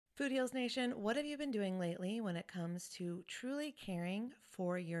Food Heals Nation, what have you been doing lately when it comes to truly caring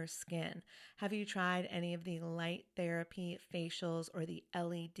for your skin? Have you tried any of the light therapy facials or the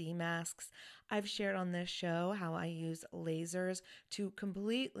LED masks? I've shared on this show how I use lasers to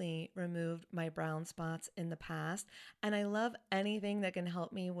completely remove my brown spots in the past, and I love anything that can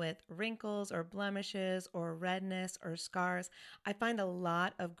help me with wrinkles or blemishes or redness or scars. I find a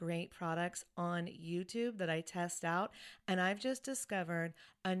lot of great products on YouTube that I test out, and I've just discovered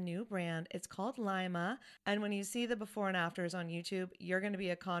a new brand. It's called Lima. And when you see the before and afters on YouTube, you're going to be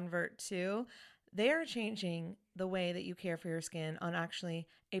a convert too. They are changing the way that you care for your skin on actually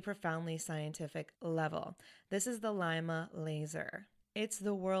a profoundly scientific level. This is the Lima laser. It's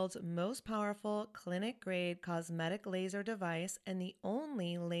the world's most powerful clinic-grade cosmetic laser device and the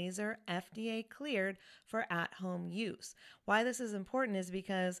only laser FDA cleared for at-home use. Why this is important is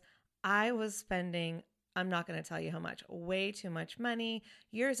because I was spending, I'm not going to tell you how much, way too much money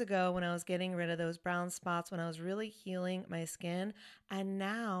years ago when I was getting rid of those brown spots, when I was really healing my skin. And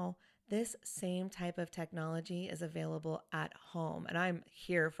now this same type of technology is available at home, and I'm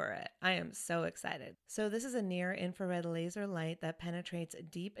here for it. I am so excited. So this is a near-infrared laser light that penetrates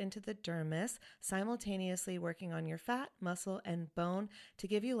deep into the dermis, simultaneously working on your fat, muscle, and bone to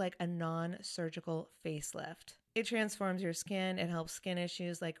give you like a non-surgical facelift. It transforms your skin. It helps skin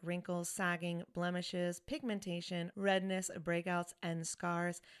issues like wrinkles, sagging, blemishes, pigmentation, redness, breakouts, and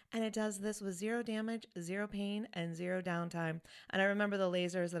scars. And it does this with zero damage, zero pain, and zero downtime. And I remember the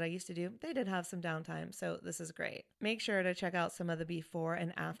lasers that I used to do, they did have some downtime, so this is great. Make sure to check out some of the before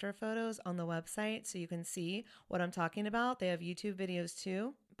and after photos on the website so you can see what I'm talking about. They have YouTube videos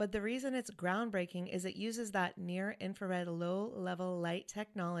too. But the reason it's groundbreaking is it uses that near-infrared low-level light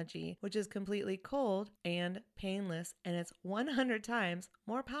technology, which is completely cold and painless, and it's 100 times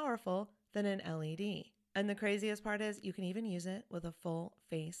more powerful than an LED. And the craziest part is you can even use it with a full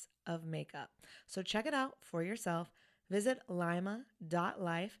face of makeup. So check it out for yourself. Visit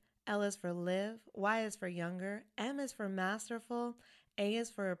lima.life. L is for live, Y is for younger, M is for masterful, A is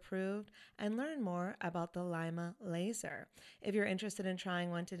for approved, and learn more about the Lima laser. If you're interested in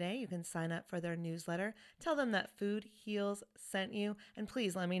trying one today, you can sign up for their newsletter. Tell them that Food Heals sent you, and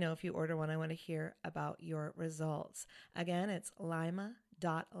please let me know if you order one. I want to hear about your results. Again, it's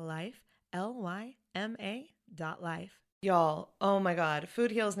lima.life, Lyma.life. Y'all, oh my God,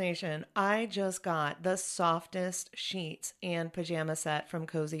 Food Heals Nation, I just got the softest sheets and pajama set from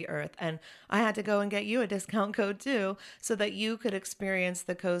Cozy Earth, and I had to go and get you a discount code too so that you could experience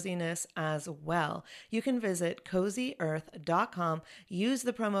the coziness as well. You can visit CozyEarth.com, use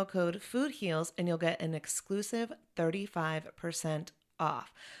the promo code FoodHeals, and you'll get an exclusive 35%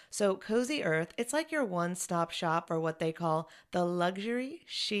 off. So Cozy Earth, it's like your one-stop shop for what they call the luxury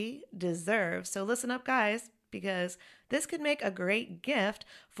she deserves. So listen up, guys, because this could make a great gift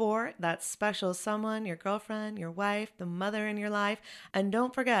for that special someone, your girlfriend, your wife, the mother in your life. And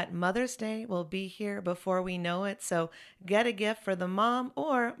don't forget, Mother's Day will be here before we know it. So get a gift for the mom,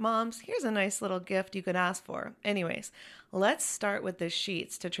 or moms, here's a nice little gift you could ask for. Anyways, let's start with the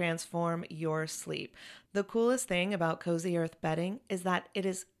sheets to transform your sleep. The coolest thing about Cozy Earth bedding is that it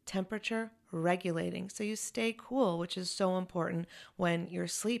is temperature regulating, so you stay cool, which is so important when you're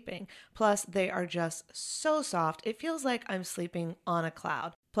sleeping. Plus, they are just so soft. It feels like I'm sleeping on a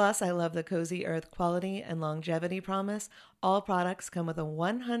cloud. Plus, I love the Cozy Earth quality and longevity promise. All products come with a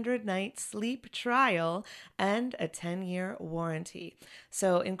 100-night sleep trial and a 10-year warranty.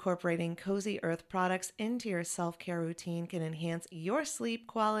 So incorporating Cozy Earth products into your self-care routine can enhance your sleep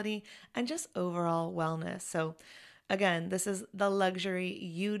quality and just overall wellness. So again, this is the luxury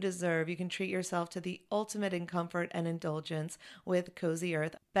you deserve. You can treat yourself to the ultimate in comfort and indulgence with Cozy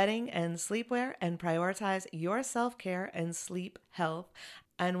Earth bedding and sleepwear, and prioritize your self-care and sleep health.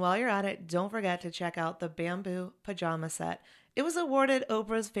 And while you're at it, don't forget to check out the bamboo pajama set. It was awarded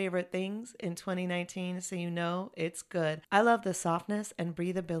Oprah's Favorite Things in 2019, so you know it's good. I love the softness and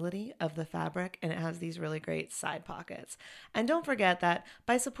breathability of the fabric, and it has these really great side pockets. And don't forget that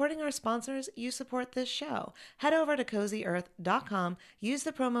by supporting our sponsors, you support this show. Head over to CozyEarth.com, use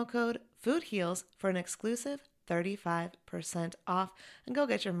the promo code FoodHeals for an exclusive 35% off, and go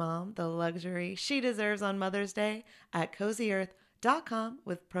get your mom the luxury she deserves on Mother's Day at CozyEarth.com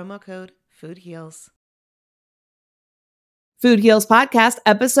with promo code FoodHeals. Food Heals Podcast,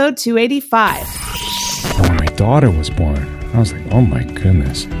 episode 285. When my daughter was born, I was like, oh my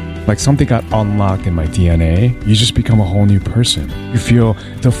goodness. Like something got unlocked in my DNA. You just become a whole new person. You feel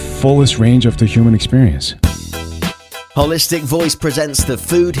the fullest range of the human experience. Holistic Voice presents the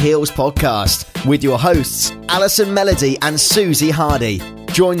Food Heals Podcast with your hosts, Alison Melody and Susie Hardy.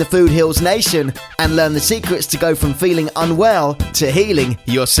 Join the Food Heals Nation and learn the secrets to go from feeling unwell to healing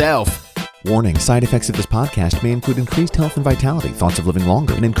yourself. Warning, side effects of this podcast may include increased health and vitality, thoughts of living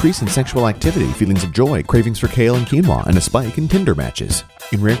longer, an increase in sexual activity, feelings of joy, cravings for kale and quinoa, and a spike in Tinder matches.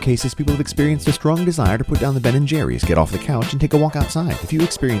 In rare cases, people have experienced a strong desire to put down the Ben & Jerry's, get off the couch, and take a walk outside. If you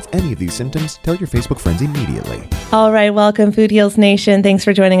experience any of these symptoms, tell your Facebook friends immediately. All right, welcome Food Heals Nation. Thanks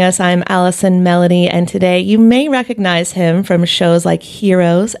for joining us. I'm Allison Melody, and today you may recognize him from shows like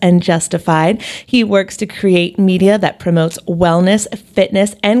Heroes and Justified. He works to create media that promotes wellness,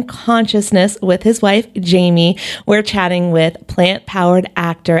 fitness, and consciousness with his wife, Jamie. We're chatting with plant-powered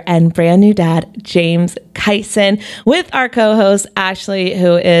actor and brand new dad, James Kyson, with our co-host, Ashley,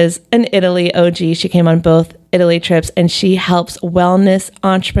 who is an Italy OG. She came on both Italy trips, and she helps wellness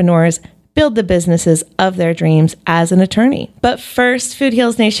entrepreneurs build the businesses of their dreams as an attorney. But first, Food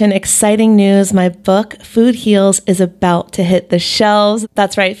Heals Nation, exciting news. My book, Food Heals, is about to hit the shelves.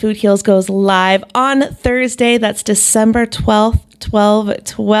 That's right, Food Heals goes live on Thursday. That's December 12th,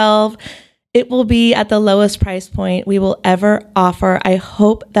 12/12. It will be at the lowest price point we will ever offer. I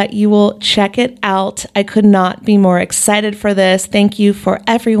hope that you will check it out. I could not be more excited for this. Thank you for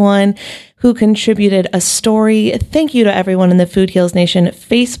everyone who contributed a story. Thank you to everyone in the Food Heals Nation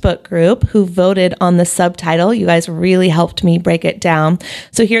Facebook group who voted on the subtitle. You guys really helped me break it down.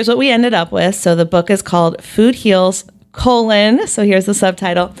 So here's what we ended up with. So the book is called Food Heals, so here's the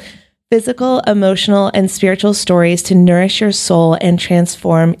subtitle: Physical, Emotional, and Spiritual Stories to Nourish Your Soul and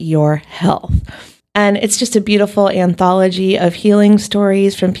Transform Your Health. And it's just a beautiful anthology of healing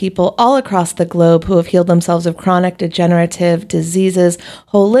stories from people all across the globe who have healed themselves of chronic degenerative diseases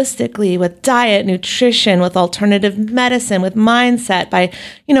holistically, with diet, nutrition, with alternative medicine, with mindset, by,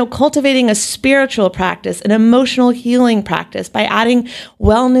 cultivating a spiritual practice, an emotional healing practice, by adding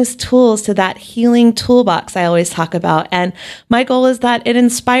wellness tools to that healing toolbox I always talk about. And my goal is that it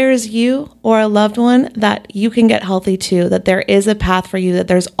inspires you or a loved one that you can get healthy too, that there is a path for you, that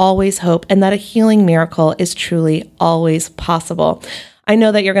there's always hope, and that a healing miracle is truly always possible. I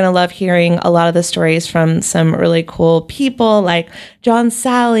know that you're going to love hearing a lot of the stories from some really cool people like John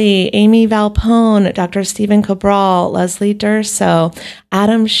Sally, Amy Valpone, Dr. Stephen Cabral, Leslie Durso,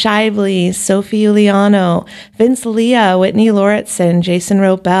 Adam Shively, Sophie Uliano, Vince Leah, Whitney Lauritsen, Jason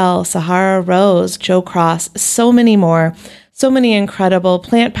Robel, Sahara Rose, Joe Cross, so many more. So many incredible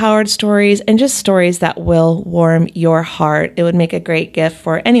plant-powered stories, and just stories that will warm your heart. It would make a great gift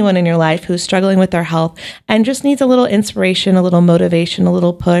for anyone in your life who's struggling with their health and just needs a little inspiration, a little motivation, a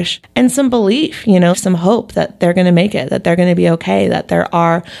little push, and some belief, some hope that they're going to make it, that they're going to be okay, that there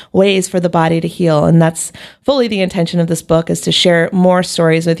are ways for the body to heal. And that's fully the intention of this book, is to share more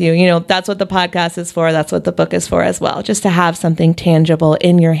stories with you. That's what the podcast is for. That's what the book is for as well, just to have something tangible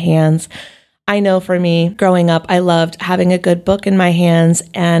in your hands. I know for me, growing up, I loved having a good book in my hands,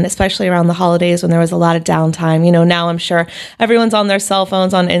 and especially around the holidays when there was a lot of downtime. Now I'm sure everyone's on their cell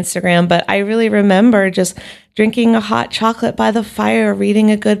phones, on Instagram, but I really remember just drinking a hot chocolate by the fire,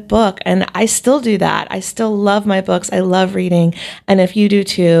 reading a good book. And I still do that. I still love my books. I love reading. And if you do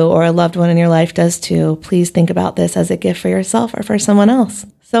too, or a loved one in your life does too, please think about this as a gift for yourself or for someone else.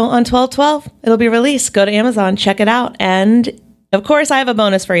 So on 12/12, it'll be released. Go to Amazon, check it out. And of course, I have a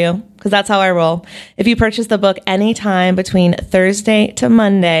bonus for you, because that's how I roll. If you purchase the book anytime between Thursday to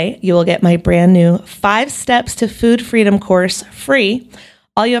Monday, you will get my brand new 5 Steps to Food Freedom course free.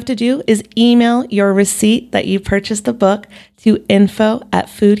 All you have to do is email your receipt that you purchased the book to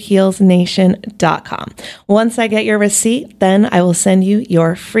info@foodhealsnation.com. Once I get your receipt, then I will send you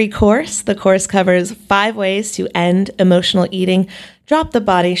your free course. The course covers 5 ways to end emotional eating, drop the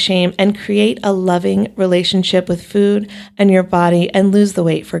body shame, and create a loving relationship with food and your body, and lose the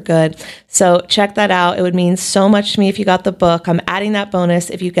weight for good. So check that out. It would mean so much to me if you got the book. I'm adding that bonus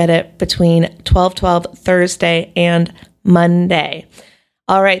if you get it between 12/12 Thursday and Monday.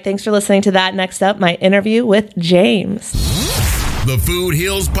 All right, thanks for listening to that. Next up, my interview with James. The Food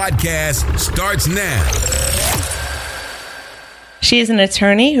Heals Podcast starts now. She is an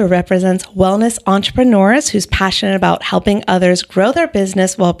attorney who represents wellness entrepreneurs who's passionate about helping others grow their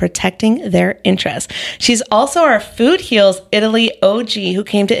business while protecting their interests. She's also our Food Heals Italy OG who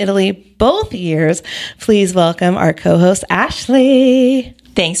came to Italy both years. Please welcome our co-host, Ashley.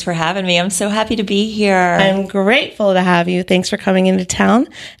 Thanks for having me. I'm so happy to be here. I'm grateful to have you. Thanks for coming into town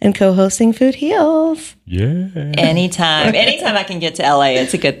and co-hosting Food Heals. Yeah. Anytime I can get to LA,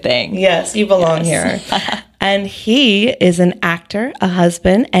 it's a good thing. Yes, you belong here. And he is an actor, a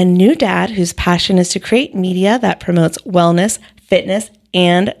husband, and new dad whose passion is to create media that promotes wellness, fitness,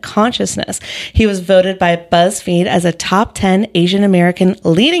 and consciousness. He was voted by BuzzFeed as a top 10 Asian American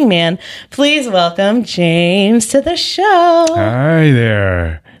leading man. Please welcome James to the show. Hi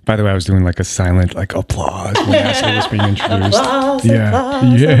there. By the way, I was doing like a silent like applause when Ashley was being introduced. Applause, yeah.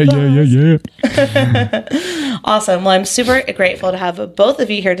 applause, Yeah. Awesome. Well, I'm super grateful to have both of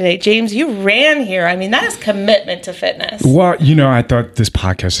you here today. James, you ran here. I mean, that is commitment to fitness. Well, I thought this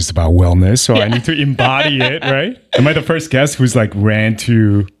podcast is about wellness, so I need to embody it, right? Am I the first guest who's like ran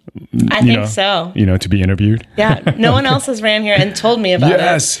to... I think so. To be interviewed. Yeah. No one else has ran here and told me about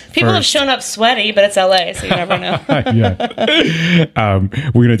it. People have shown up sweaty, but it's LA, so you never know. Yeah.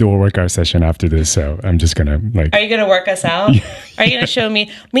 We're going to do a workout session after this, so I'm just going to Are you going to work us out? Are you going to show me?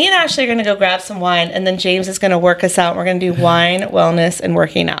 Me and Ashley are going to go grab some wine, and then James is going to work us out. We're going to do wine, wellness, and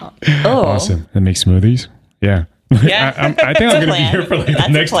working out. Oh. Awesome. And make smoothies? Yeah. Yeah. I think I'm going to be here for like the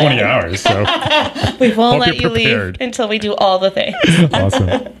next 20 hours. So we won't let you leave until we do all the things.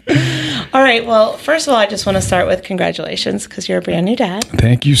 Awesome. All right. Well, first of all, I just want to start with congratulations because you're a brand new dad.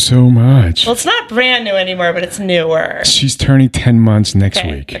 Thank you so much. Well, it's not brand new anymore, but it's newer. She's turning 10 months next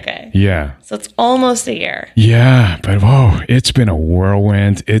week. Okay. Yeah. So it's almost a year. Yeah. But whoa, it's been a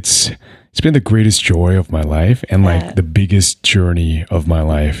whirlwind. It's been the greatest joy of my life and like the biggest journey of my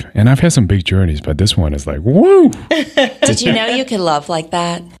life. And I've had some big journeys, but this one is like, woo. Did you know you could love like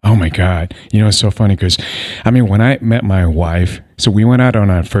that? Oh my God. It's so funny because, when I met my wife, so we went out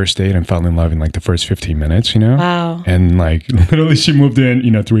on our first date and fell in love in like the first 15 minutes, Wow. And like literally she moved in,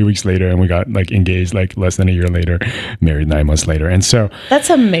 3 weeks later and we got like engaged like less than a year later, married 9 months later. And so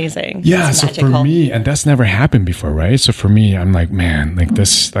that's amazing. Yeah. That's so magical. For me, and that's never happened before, right? So for me, I'm like, man, like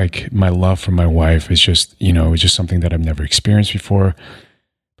this, like my love for my wife is just, it's just something that I've never experienced before.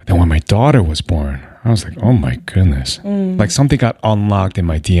 But then when my daughter was born, I was like, oh my goodness, like something got unlocked in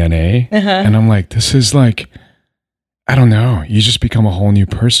my DNA. And I'm like, this is like, I don't know. You just become a whole new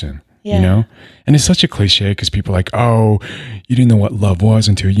person, And it's such a cliche because people are like, oh, you didn't know what love was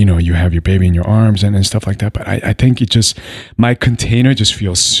until, you have your baby in your arms and stuff like that. But I think my container just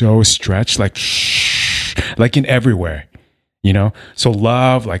feels so stretched, like in everywhere, So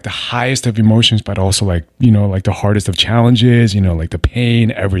love, like the highest of emotions, but also like, like the hardest of challenges, like the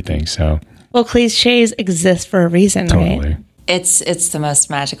pain, everything. So. Well, cliches exist for a reason, Totally. right? It's the most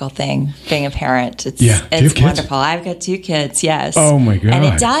magical thing, being a parent. It's Do you have kids? wonderful. I've got 2 kids, yes. Oh my God. And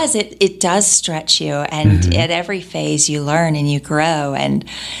it does stretch you. And at every phase you learn and you grow. And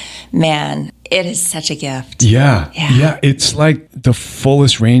man, it is such a gift. Yeah. It's like the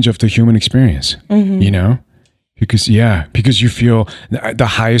fullest range of the human experience, Because you feel the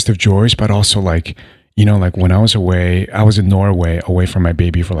highest of joys, but also like, like when I was away, I was in Norway away from my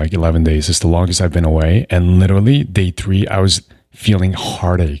baby for like 11 days. It's the longest I've been away. And literally day 3, I was feeling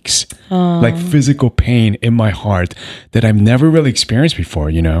heartaches, like physical pain in my heart that I've never really experienced before,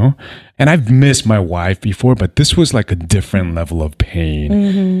 And I've missed my wife before, but this was like a different level of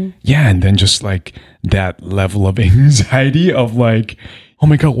pain. Yeah. And then just like that level of anxiety of like, oh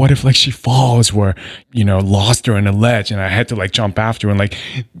my God, what if like she falls or, lost her on a ledge and I had to like jump after her and like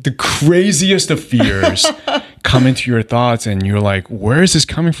the craziest of fears come into your thoughts and you're like, where is this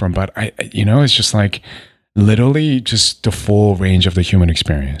coming from? But it's just like literally just the full range of the human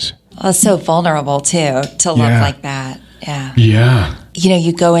experience. Well, it's so vulnerable too, to love like that. Yeah. Yeah.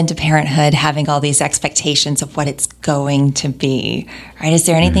 You go into parenthood having all these expectations of what it's going to be, right? Is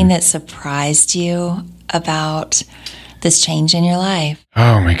there anything that surprised you about this change in your life?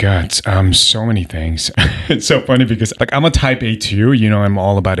 Oh my God. So many things. It's so funny because like I'm a type A too, I'm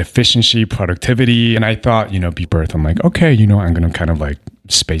all about efficiency, productivity. And I thought, birth, I'm like, okay, I'm going to kind of like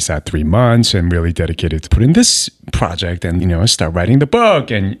space out 3 months and really dedicate it to put in this project and, start writing the book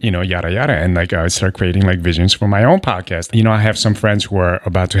and, yada, yada. And like, I start creating like visions for my own podcast. I have some friends who are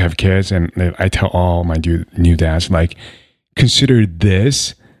about to have kids and I tell all my new dads, like, consider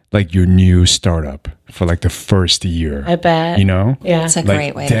this like your new startup for like the first year. I bet. Yeah. It's a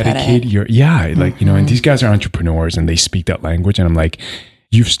great way to put it. And these guys are entrepreneurs and they speak that language. And I'm like,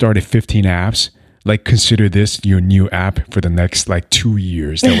 you've started 15 apps. Like consider this your new app for the next like 2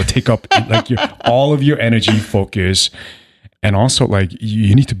 years that will take up like all of your energy, focus. And also like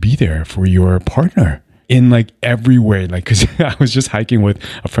you need to be there for your partner in like every way. Like, cause I was just hiking with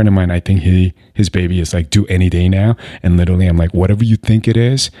a friend of mine. I think his baby is like due any day now. And literally I'm like, whatever you think it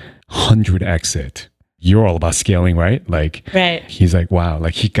is, 100x it. you're all about scaling, right? Like, Right. he's like, wow,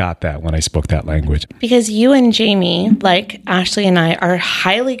 like he got that when I spoke that language. Because you and Jamie, like Ashley and I, are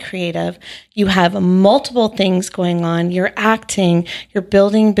highly creative. You have multiple things going on. You're acting, you're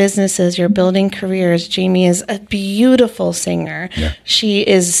building businesses, you're building careers. Jamie is a beautiful singer. Yeah. She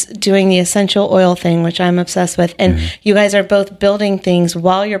is doing the essential oil thing, which I'm obsessed with. And you guys are both building things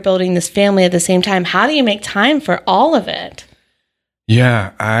while you're building this family at the same time. How do you make time for all of it?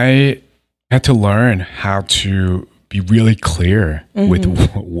 Yeah, I had to learn how to be really clear with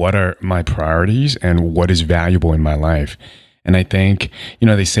what are my priorities and what is valuable in my life. And I think,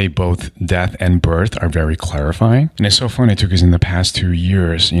 they say both death and birth are very clarifying. And it's so funny too, because in the past 2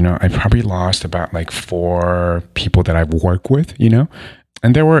 years, I probably lost about like 4 people that I've worked with,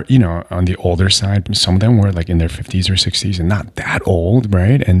 and they were, on the older side. Some of them were like in their 50s or 60s and not that old,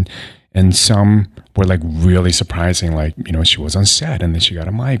 right? And some were like really surprising, like, she was on set and then she got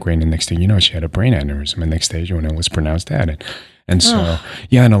a migraine, and next thing you know, she had a brain aneurysm, and next day, it was pronounced dead. And so,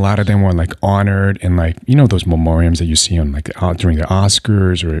 and a lot of them were like honored in like, those memoriams that you see on like during the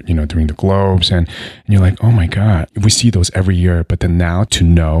Oscars or, during the Globes. And you're like, oh my God, we see those every year. But then now to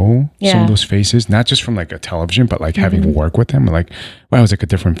know some of those faces, not just from like a television, but like having worked with them, like, wow, it was like a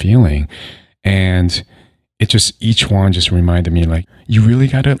different feeling. And it just, each one just reminded me, like, you really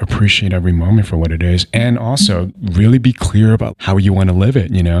got to appreciate every moment for what it is. And also really be clear about how you want to live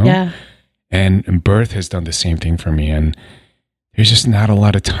it, Yeah. And birth has done the same thing for me. And there's just not a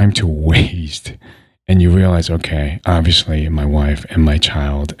lot of time to waste. And you realize, okay, obviously my wife and my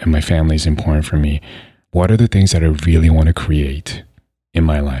child and my family is important for me. What are the things that I really want to create in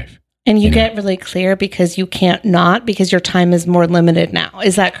my life? And you get really clear because you can't not, because your time is more limited now.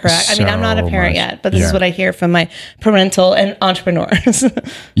 Is that correct? I mean, I'm not a parent yet, but this is what I hear from my parental and entrepreneurs.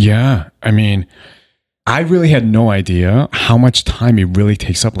 Yeah. I mean, I really had no idea how much time it really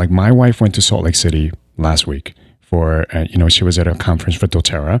takes up. Like my wife went to Salt Lake City last week for, she was at a conference for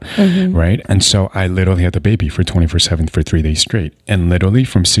doTERRA, right? And so I literally had the baby for 24/7 for 3 days straight. And literally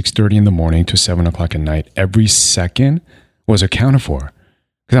from 6:30 in the morning to 7 o'clock at night, every second was accounted for.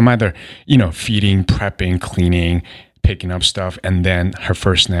 Because I'm either, feeding, prepping, cleaning, picking up stuff. And then her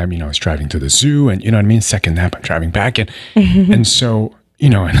first nap, I was driving to the zoo, and second nap, I'm driving back. And so,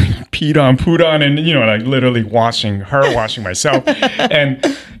 and I peed on, pooed on, and, like literally washing myself. And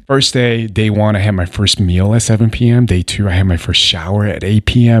first day 1, I had my first meal at 7 p.m. Day 2, I had my first shower at 8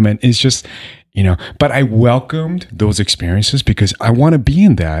 p.m. And it's just, but I welcomed those experiences because I want to be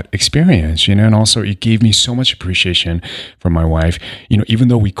in that experience, and also it gave me so much appreciation for my wife. Even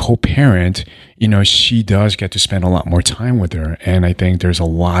though we co-parent, she does get to spend a lot more time with her. And I think there's a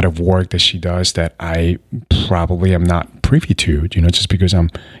lot of work that she does that I probably am not privy to, just because I'm,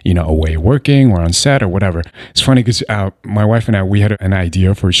 away working or on set or whatever. It's funny because my wife and I, we had an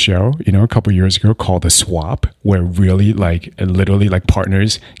idea for a show, a couple of years ago called The Swap, where really literally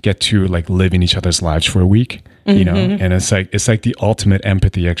partners get to live in each other's lives for a week, and it's like the ultimate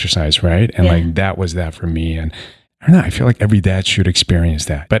empathy exercise, right? And that was that for me. And I don't know, I feel like every dad should experience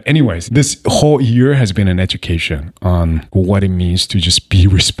that. But anyways, this whole year has been an education on what it means to just be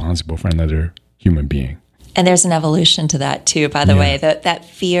responsible for another human being. And there's an evolution to that too, by the way, that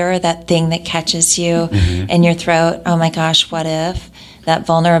fear, that thing that catches you in your throat. Oh my gosh, what if? That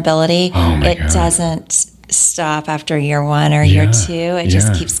vulnerability, it doesn't stop after year 1 or year 2. It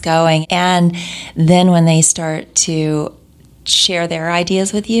just keeps going. And then when they start to share their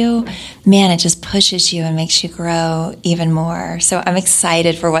ideas with you, man, it just pushes you and makes you grow even more. So I'm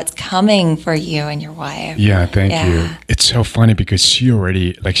excited for what's coming for you and your wife. Yeah, thank you. It's so funny because she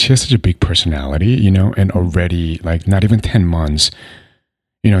already, she has such a big personality, and already, not even 10 months,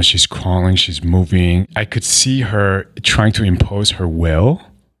 she's crawling, she's moving. I could see her trying to impose her will,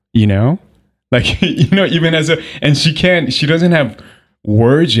 even and she doesn't have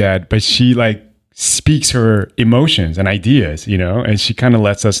words yet, but she speaks her emotions and ideas, and she kind of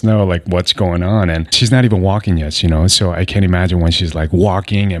lets us know what's going on. And she's not even walking yet, so I can't imagine when she's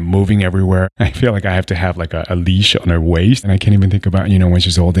walking and moving everywhere. I feel like I have to have a leash on her waist, and I can't even think about, when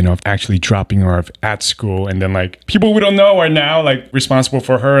she's old enough, actually dropping her off at school. And then people we don't know are now responsible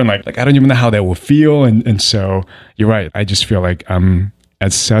for her. And I don't even know how that will feel. And so you're right. I just feel like I'm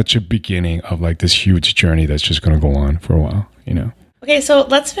at such a beginning of this huge journey that's just going to go on for a while, Okay, so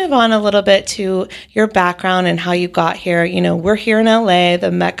let's move on a little bit to your background and how you got here. We're here in LA,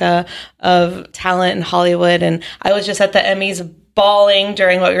 the mecca of talent in Hollywood. And I was just at the Emmys bawling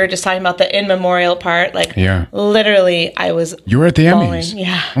during what we were just talking about, the in memorial part. Literally, I was You were at the bawling. Emmys?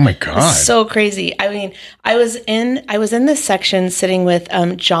 Yeah. Oh my God. So crazy. I mean, I was in this section sitting with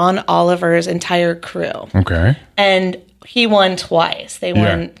John Oliver's entire crew. Okay. And he won twice. They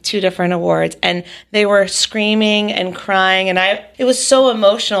won 2 different awards, and they were screaming and crying, and it was so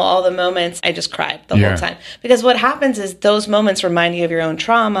emotional, all the moments. I just cried the whole time, because what happens is those moments remind you of your own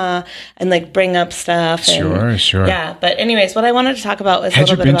trauma and like bring up stuff. And, sure. Yeah, but anyways, what I wanted to talk about was Had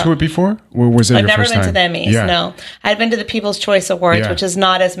you been to it before? Or was it I've your never first been time? to the Emmys, no. I'd been to the People's Choice Awards, which is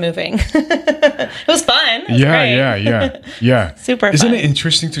not as moving. It was fun. It was great. Yeah. Super fun. Isn't it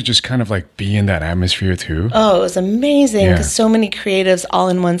interesting to just kind of like be in that atmosphere too? Oh, it was amazing, because so many creatives all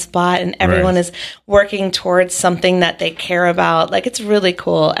in one spot, and everyone is working towards something that they care about. Like, it's really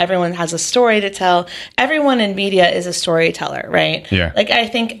cool. Everyone has a story to tell. Everyone in media is a storyteller, right? Yeah. Like, I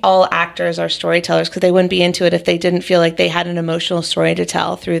think all actors are storytellers, because they wouldn't be into it if they didn't feel like they had an emotional story to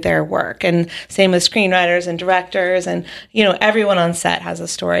tell through their work. And same with screenwriters and directors, and, you know, everyone on set has a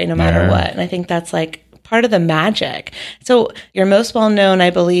story no matter what. And I think that's like part of the magic. So you're most well known, I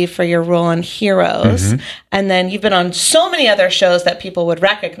believe, for your role on Heroes. And then you've been on so many other shows that people would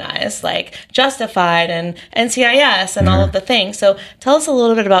recognize, like Justified and NCIS and all of the things. So tell us a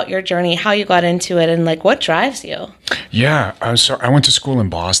little bit about your journey, how you got into it, and like what drives you. Yeah. So I went to school in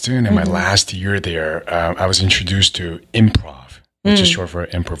Boston, and my last year there, I was introduced to improv, which is short for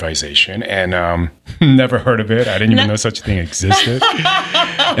improvisation, and never heard of it. I didn't even know such a thing existed.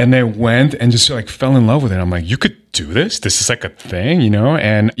 And I went and just like fell in love with it. I'm like, you could do this? This is like a thing, you know?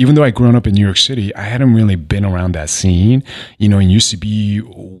 And even though I'd grown up in New York City, I hadn't really been around that scene. You know, and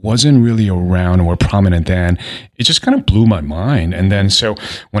UCB wasn't really around or prominent then. It just kind of blew my mind. And then so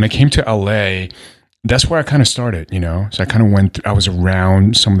when I came to LA, that's where I kind of started, you know? So I kind of went, I was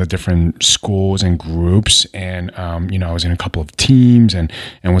around some of the different schools and groups, and, you know, I was in a couple of teams and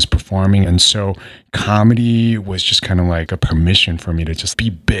was performing. And so comedy was just kind of like a permission for me to just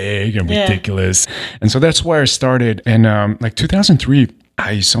be big and ridiculous. And so that's where I started. And like 2003,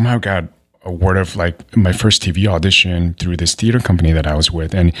 I somehow got a word of like my first TV audition through this theater company that I was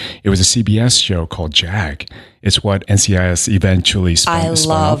with. And it was a CBS show called JAG. It's what NCIS eventually spun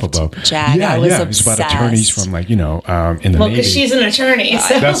off about. JAG. Yeah, I was obsessed. It's about attorneys from like, you know, in the Well, Navy. because she's an attorney.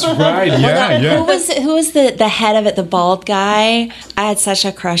 So. That's right. Yeah. Who was the head of it? The bald guy. I had such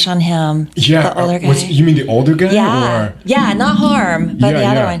a crush on him. Yeah. The older guy. You mean the older guy? Yeah. Or? Yeah, not Harm, but the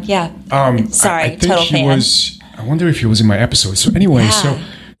other one. Yeah. Sorry, I think total he fan. was. I wonder if he was in my episode. So anyway,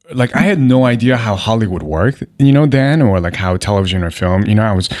 like I had no idea how Hollywood worked, you know, then, or like how television or film, you know,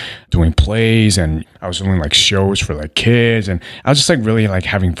 I was doing plays and I was doing like shows for like kids, and I was just like really like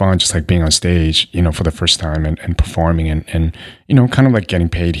having fun, just like being on stage, you know, for the first time and performing and, you know, kind of like getting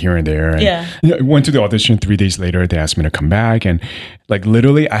paid here and there. And, you know, I went to the audition 3 days later. They asked me to come back, and like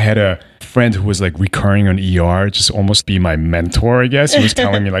literally I had a friend who was like recurring on ER, just almost be my mentor, I guess. He was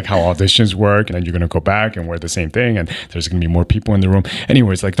telling me like how auditions work, and then you're going to go back and wear the same thing, and there's going to be more people in the room.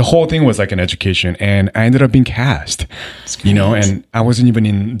 Anyways, like the whole thing was like an education, and I ended up being cast, you know, and I wasn't even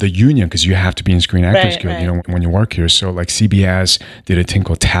in the union because you have to be in Screen Actors Guild, you know, when you work here. So like CBS did a thing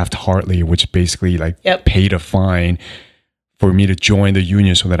called Taft-Hartley, which basically like paid a fine for me to join the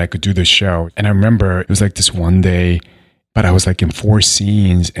union so that I could do the show. And I remember it was like this one day, but I was like in 4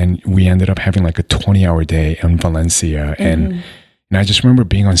 scenes, and we ended up having like a 20-hour day in Valencia. And I just remember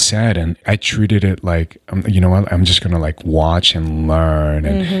being on set, and I treated it like, you know what, I'm just going to like watch and learn.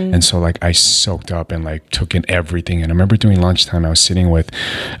 And so like I soaked up and like took in everything. And I remember during lunchtime, I was sitting with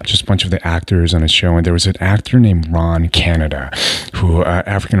just a bunch of the actors on a show, and there was an actor named Ron Canada, who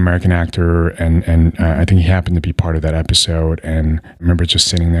African-American actor. And I think he happened to be part of that episode. And I remember just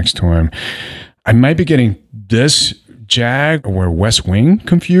sitting next to him. I might be getting this JAG or West Wing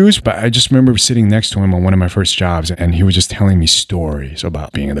confused, but I just remember sitting next to him on one of my first jobs, and he was just telling me stories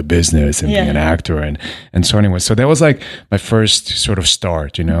about being in the business and being an actor. And so anyway, so that was like my first sort of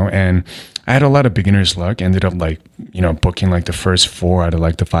start, you know, and I had a lot of beginner's luck, ended up like, you know, booking like the first 4 out of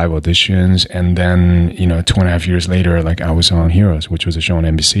like the 5 auditions. And then, you know, 2.5 years later, like I was on Heroes, which was a show on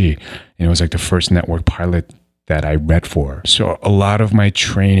NBC. And it was like the first network pilot that I read for. So a lot of my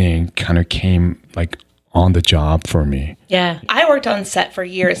training kind of came like on the job for me. Yeah. I worked on set for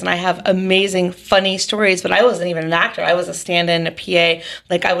years, and I have amazing, funny stories, but I wasn't even an actor. I was a stand-in, a PA.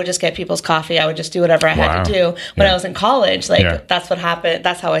 Like, I would just get people's coffee. I would just do whatever I had to do. When I was in college, like, that's what happened.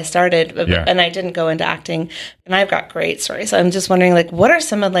 That's how I started. And I didn't go into acting. And I've got great stories. So I'm just wondering, like, what are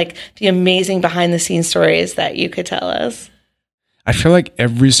some of, like, the amazing behind-the-scenes stories that you could tell us? I feel like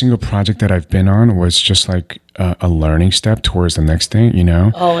every single project that I've been on was just like a learning step towards the next thing, you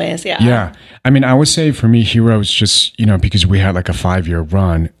know? Always, yeah. Yeah. I mean, I would say for me, Heroes just, you know, because we had like a 5-year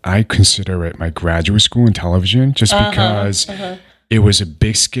run, I consider it my graduate school in television just because it was a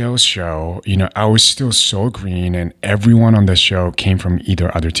big scale show. You know, I was still so green, and everyone on the show came from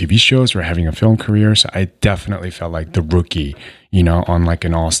either other TV shows or having a film career. So I definitely felt like the rookie, you know, on like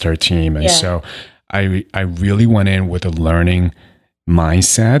an all-star team. And so I really went in with a learning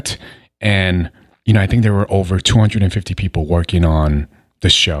mindset. And, you know, I think there were over 250 people working on the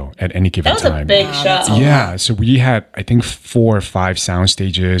show at any given time. That was a big show. Yeah. So we had, I think, 4 or 5 sound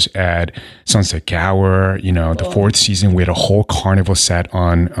stages at Sunset Gower. You know, the 4th season, we had a whole carnival set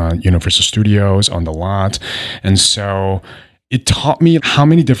on Universal Studios on the lot. And so it taught me how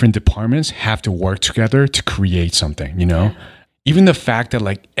many different departments have to work together to create something, you know? Even the fact that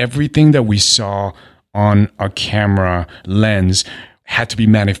like everything that we saw on a camera lens had to be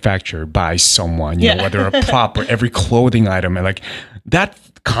manufactured by someone, you know, whether a prop or every clothing item. And like that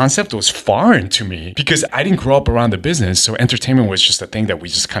concept was foreign to me because I didn't grow up around the business. So entertainment was just a thing that we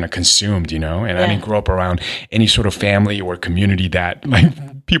just kind of consumed, you know, and I didn't grow up around any sort of family or community that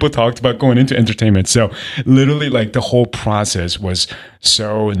like people talked about going into entertainment. So literally like the whole process was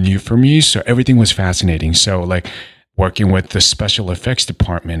so new for me. So everything was fascinating. So like working with the special effects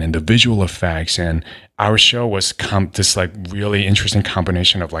department and the visual effects, and our show was this like really interesting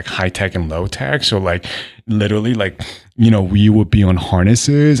combination of like high tech and low tech. So like literally like, you know, we would be on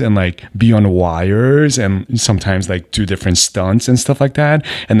harnesses and like be on wires and sometimes like do different stunts and stuff like that.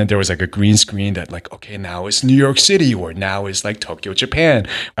 And then there was like a green screen that like, okay, now it's New York City or now it's like Tokyo, Japan.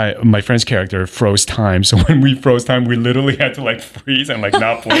 My friend's character froze time. So when we froze time, we literally had to like freeze and like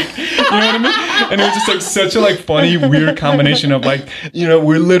not blink. You know what I mean? And it was just like such a like funny, weird combination of like, you know,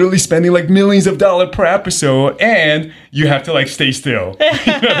 we're literally spending like millions of dollars per episode and you have to like stay still.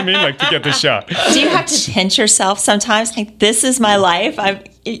 You know what I mean? Like to get the shot. Do you have to pinch yourself sometimes? Like, this is my life.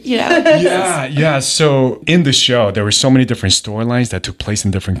 You know. Yeah. So in the show, there were so many different storylines that took place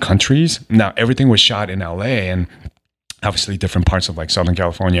in different countries. Now, everything was shot in LA and obviously different parts of like Southern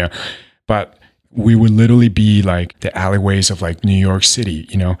California. But we would literally be like the alleyways of like New York City,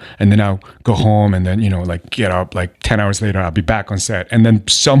 you know, and then I'll go home and then, you know, like get up like 10 hours later, I'll be back on set. And then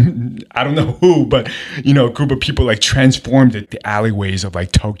I don't know who, but, you know, a group of people like transformed the alleyways of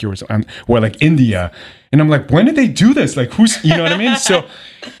like Tokyo or like India. And I'm like, when did they do this? Like, you know what I mean? So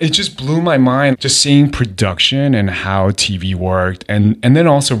it just blew my mind just seeing production and how TV worked. And then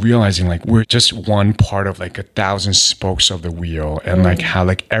also realizing like we're just one part of like 1,000 spokes of the wheel and like how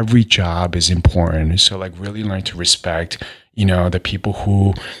like every job is important. So like really learn to respect, you know, the people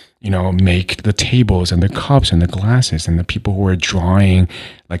who, you know, make the tables and the cups and the glasses and the people who are drawing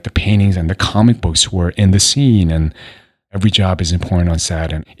like the paintings and the comic books who are in the scene. And every job is important on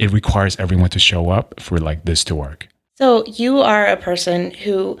set, and it requires everyone to show up for like this to work. So you are a person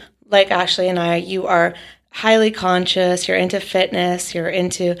who, like Ashley and I, you are highly conscious, you're into fitness, you're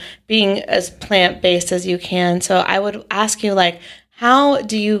into being as plant-based as you can. So I would ask you, like, how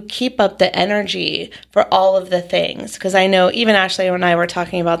do you keep up the energy for all of the things? Because I know even Ashley and I were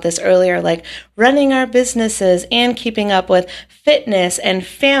talking about this earlier, like running our businesses and keeping up with fitness and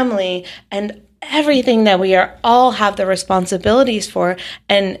family and everything that we all have the responsibilities for.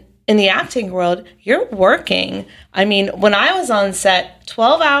 And in the acting world, you're working. I mean, when I was on set,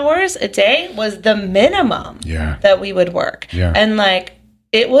 12 hours a day was the minimum that we would work. Yeah. And like,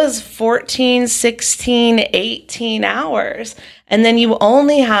 it was 14, 16, 18 hours. And then you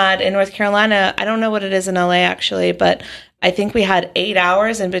only had in North Carolina, I don't know what it is in LA actually, but I think we had 8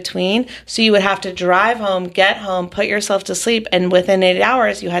 hours in between. So you would have to drive home, get home, put yourself to sleep. And within 8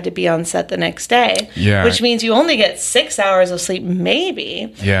 hours, you had to be on set the next day. Yeah. Which means you only get 6 hours of sleep,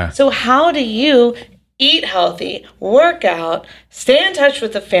 maybe. Yeah. So how do you eat healthy, work out, stay in touch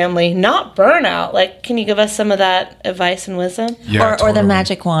with the family, not burn out? Like, can you give us some of that advice and wisdom? Yeah, or the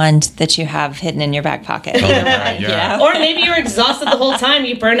magic wand that you have hidden in your back pocket. Or maybe you're exhausted the whole time,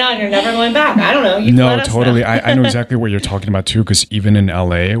 you burn out and you're never going back. I don't know. No, totally. I know exactly what you're talking about too, because even in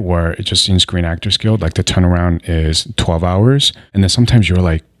LA, where it just seems Screen Actors Guild, like the turnaround is 12 hours. And then sometimes you're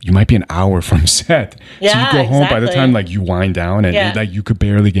like, you might be an hour from set. Yeah, so you go home by the time like you wind down and like you could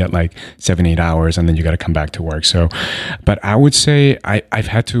barely get like 7-8 hours and then you got to come back to work. So, but I would say I've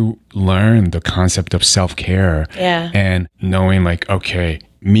had to learn the concept of self-care and knowing like, okay,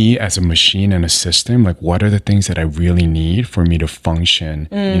 me as a machine and a system, like what are the things that I really need for me to function,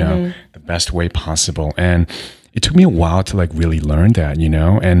 you know, the best way possible. And it took me a while to like really learn that, you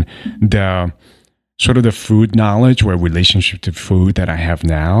know, and the sort of the food knowledge or relationship to food that I have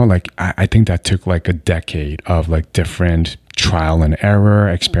now, like I think that took like a decade of like different trial and error,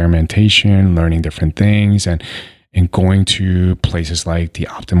 experimentation, learning different things. And and going to places like the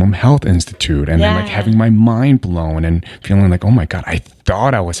Optimum Health Institute and then like having my mind blown and feeling like, oh my God, I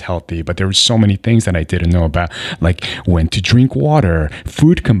thought I was healthy, but there were so many things that I didn't know about, like when to drink water,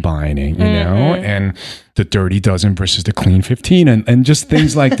 food combining, you know, and the dirty dozen versus the clean 15 and just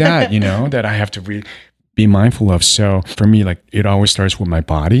things like that, you know, that I have to be mindful of. So for me, like it always starts with my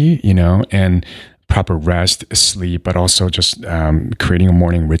body, you know, and proper rest, sleep, but also just creating a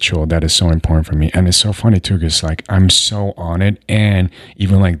morning ritual that is so important for me. And it's so funny too, because like I'm so on it. And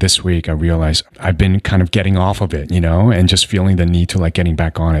even like this week, I realized I've been kind of getting off of it, you know, and just feeling the need to like getting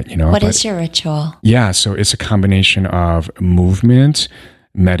back on it, you know. What is your ritual? Yeah. So it's a combination of movement,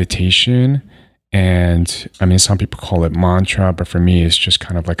 meditation, and I mean, some people call it mantra, but for me, it's just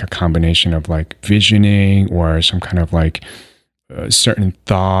kind of like a combination of like visioning or some kind of like certain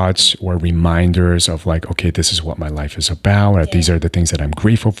thoughts or reminders of like, okay, this is what my life is about. Or these are the things that I'm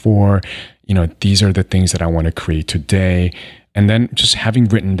grateful for. You know, these are the things that I want to create today. And then just having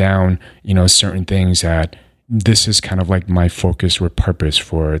written down, you know, certain things that this is kind of like my focus or purpose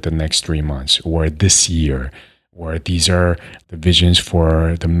for the next 3 months or this year. Or these are the visions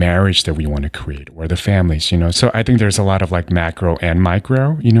for the marriage that we want to create or the families, you know. So I think there's a lot of like macro and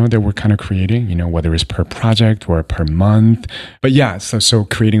micro, you know, that we're kind of creating, you know, whether it's per project or per month. But yeah, so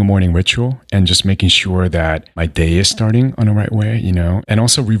creating a morning ritual and just making sure that my day is starting on the right way, you know, and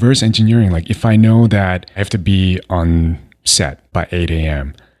also reverse engineering. Like if I know that I have to be on set by 8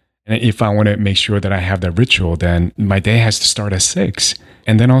 a.m., and if I want to make sure that I have that ritual, then my day has to start at 6.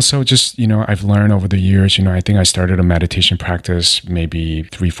 And then also just, you know, I've learned over the years, you know, I think I started a meditation practice maybe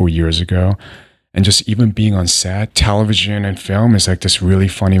 3-4 years ago. And just even being on set, television and film is like this really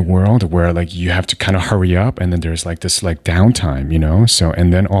funny world where like you have to kind of hurry up and then there's like this like downtime, you know? So,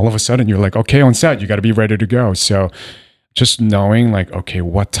 and then all of a sudden you're like, okay, on set, you got to be ready to go. So just knowing like, okay,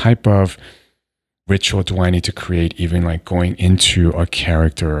 what type of ritual do I need to create, even like going into a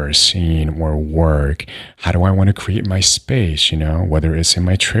character or a scene or work? How do I want to create my space, you know, whether it's in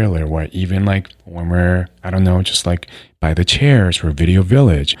my trailer or even like when we're, I don't know, just like by the chairs or Video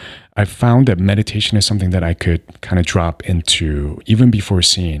Village. I found that meditation is something that I could kind of drop into even before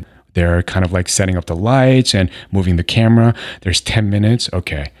scene. They're kind of like setting up the lights and moving the camera. There's 10 minutes.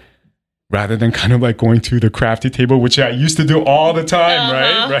 Okay. Rather than kind of like going to the crafty table, which I used to do all the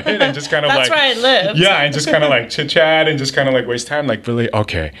time, right? And just kind of That's like, where I live. Yeah, and just kind of like chit chat and just kind of like waste time. Like really,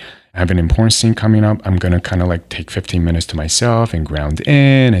 okay, I have an important scene coming up. I'm going to kind of like take 15 minutes to myself and ground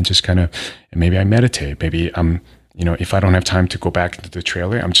in and just kind of, and maybe I meditate. Maybe I'm, you know, if I don't have time to go back into the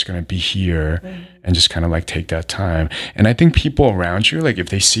trailer, I'm just going to be here and just kind of like take that time. And I think people around you, like if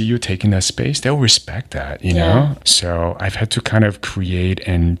they see you taking that space, they'll respect that, you know? So I've had to kind of create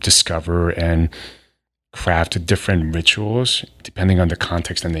and discover and craft different rituals depending on the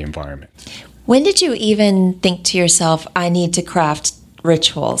context and the environment. When did you even think to yourself, I need to craft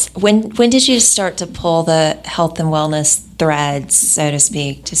rituals? When did you start to pull the health and wellness threads, so to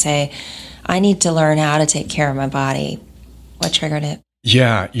speak, to say, I need to learn how to take care of my body? What triggered it?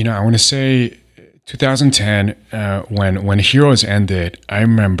 Yeah, you know, I want to say 2010, when Heroes ended, I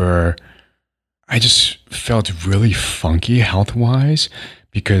remember I just felt really funky health-wise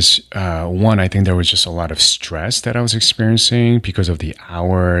because, one, I think there was just a lot of stress that I was experiencing because of the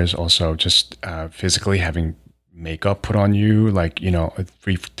hours, also just physically having makeup put on you, like, you know,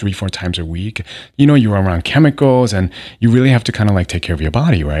 3-4 times a week. You know, you're around chemicals and you really have to kind of like take care of your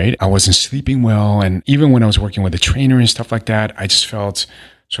body, right? I wasn't sleeping well. And even when I was working with a trainer and stuff like that, I just felt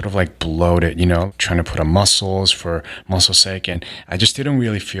sort of like bloated, you know, trying to put on muscles for muscle sake. And I just didn't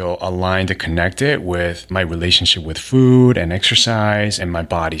really feel aligned and connected with my relationship with food and exercise and my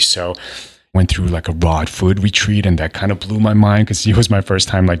body. So went through like a raw food retreat and that kind of blew my mind because it was my first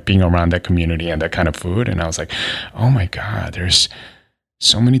time like being around that community and that kind of food. And I was like, oh my God, there's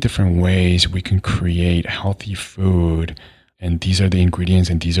so many different ways we can create healthy food. And these are the ingredients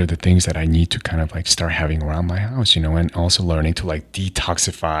and these are the things that I need to kind of like start having around my house, you know, and also learning to like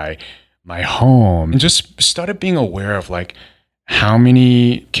detoxify my home and just started being aware of like how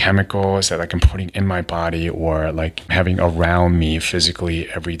many chemicals that like I'm putting in my body or like having around me physically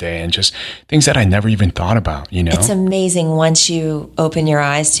every day and just things that I never even thought about, you know? It's amazing once you open your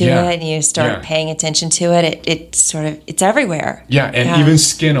eyes to it and you start paying attention to it, it's everywhere. Yeah, and even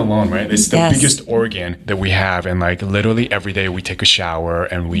skin alone, right? It's the biggest organ that we have. And like literally every day we take a shower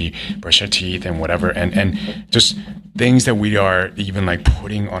and we brush our teeth and whatever. And just things that we are even like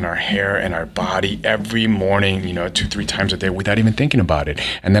putting on our hair and our body every morning, you know, 2-3 times a day without even thinking about it.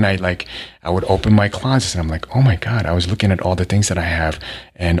 And then I would open my closet and I'm like, oh my God, I was looking at all the things that I have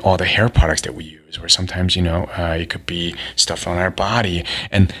and all the hair products that we use, or sometimes, you know, it could be stuff on our body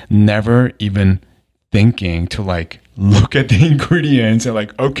and never even thinking to like look at the ingredients and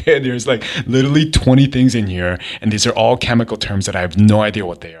like, okay, there's like literally 20 things in here, and these are all chemical terms that I have no idea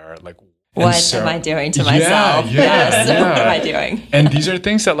what they are. Like, what am I doing to myself? What am I doing? And these are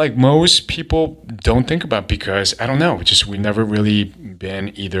things that like most people don't think about because I don't know, we've never really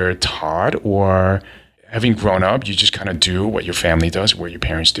been either taught, or having grown up, you just kind of do what your family does, what your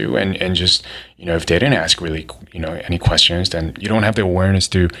parents do. And just, if they didn't ask really, any questions, then you don't have the awareness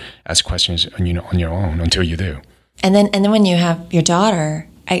to ask questions on your own until you do. And then when you have your daughter,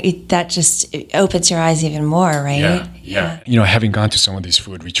 that just opens your eyes even more, right? Yeah. Having gone to some of these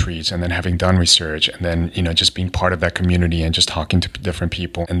food retreats and then having done research and then, just being part of that community and just talking to different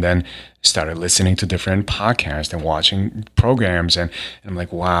people, and then started listening to different podcasts and watching programs. And I'm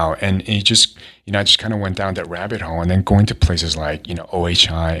like, wow. And it just, I just kind of went down that rabbit hole, and then going to places like,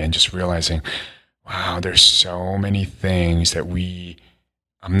 OHI, and just realizing, wow, there's so many things that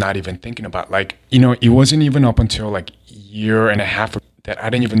I'm not even thinking about. Like, it wasn't even up until like a year and a half that I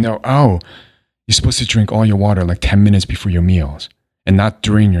didn't even know, you're supposed to drink all your water like 10 minutes before your meals and not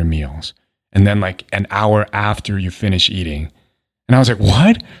during your meals. And then like an hour after you finish eating. And I was like,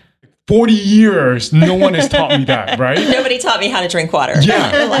 what? 40 years, no one has taught me that, right? Nobody taught me how to drink water.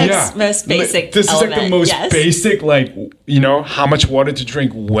 Most basic This element. is like the most basic, like, how much water to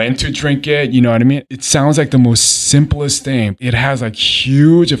drink, when to drink it, you know what I mean? It sounds like the most simplest thing. It has like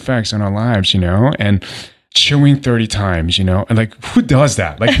huge effects on our lives, and chewing 30 times, and like, who does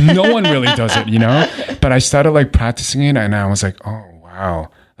that? Like, no one really does it, But I started like practicing it, and I was like, oh, wow.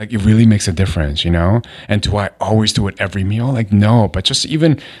 Like, it really makes a difference, And do I always do it every meal? Like, no, but just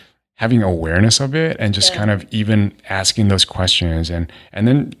even having awareness of it, and just kind of even asking those questions, and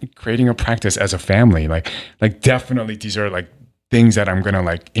then creating a practice as a family. Like definitely these are like things that I'm going to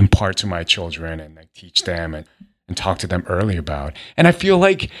like impart to my children and like teach them and talk to them early about. And I feel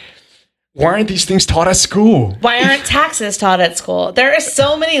like, why aren't these things taught at school? Why aren't taxes taught at school? There are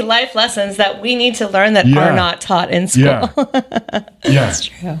so many life lessons that we need to learn that are not taught in school. That's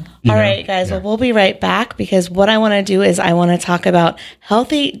true. All right, guys. Well, we'll be right back, because what I want to do is I want to talk about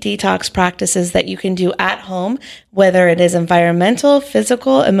healthy detox practices that you can do at home, whether it is environmental,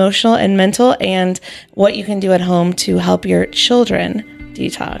 physical, emotional, and mental, and what you can do at home to help your children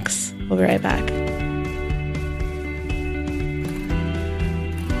detox. We'll be right back.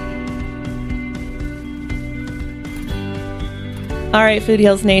 All right, Food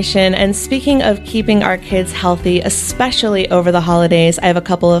Heals Nation. And speaking of keeping our kids healthy, especially over the holidays, I have a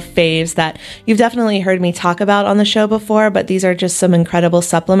couple of faves that you've definitely heard me talk about on the show before, but these are just some incredible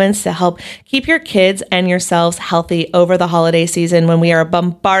supplements to help keep your kids and yourselves healthy over the holiday season, when we are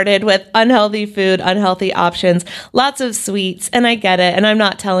bombarded with unhealthy food, unhealthy options, lots of sweets. And I get it. And I'm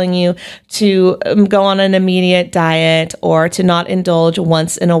not telling you to go on an immediate diet or to not indulge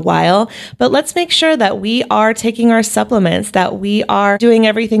once in a while, but let's make sure that we are taking our supplements, that we are doing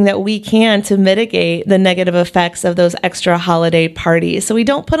everything that we can to mitigate the negative effects of those extra holiday parties, so we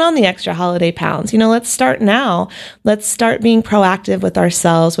don't put on the extra holiday pounds. Let's start now. Let's start being proactive with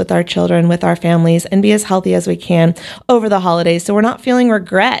ourselves, with our children, with our families, and be as healthy as we can over the holidays, so we're not feeling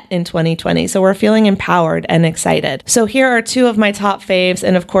regret in 2020. So we're feeling empowered and excited. So here are two of my top faves.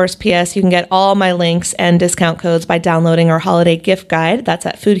 And of course, P.S., you can get all my links and discount codes by downloading our holiday gift guide. That's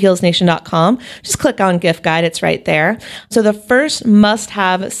at foodhealsnation.com. Just click on gift guide. It's right there. So the first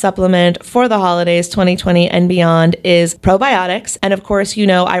must-have supplement for the holidays 2020 and beyond is probiotics. And of course,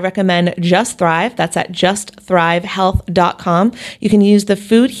 I recommend Just Thrive. That's at justthrivehealth.com. You can use the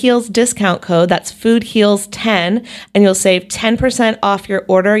Food Heals discount code. That's FoodHeals10, and you'll save 10% off your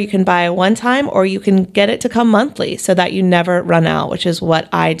order. You can buy one time, or you can get it to come monthly so that you never run out, which is what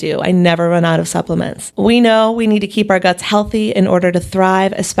I do. I never run out of supplements. We know we need to keep our guts healthy in order to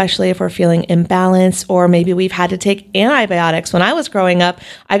thrive, especially if we're feeling imbalanced, or maybe we've had to take antibiotics. When I was growing up,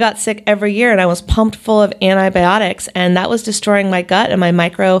 I got sick every year, and I was pumped full of antibiotics, and that was destroying my gut and my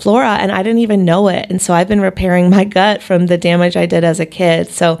microflora, and I didn't even know it. And so I've been repairing my gut from the damage I did as a kid.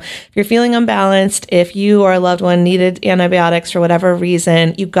 So if you're feeling unbalanced, if you or a loved one needed antibiotics for whatever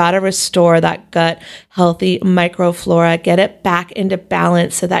reason, you got to restore that gut healthy microflora, get it back into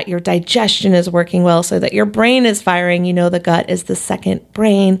balance so that your digestion is working well, so that your brain is firing. The gut is the second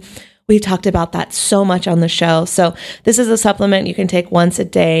brain. We've talked about that so much on the show. So this is a supplement you can take once a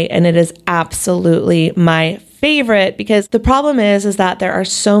day, and it is absolutely my favorite, because the problem is that there are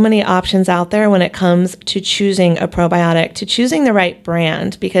so many options out there when it comes to choosing a probiotic, to choosing the right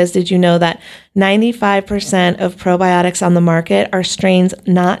brand. Because did you know that 95% of probiotics on the market are strains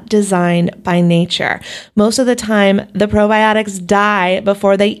not designed by nature? Most of the time, the probiotics die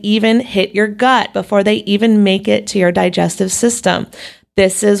before they even hit your gut, before they even make it to your digestive system.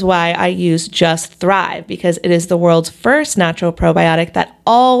 This is why I use Just Thrive, because it is the world's first natural probiotic that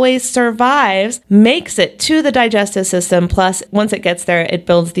always survives, makes it to the digestive system. Plus, once it gets there, it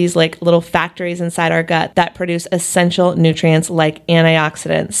builds these like little factories inside our gut that produce essential nutrients like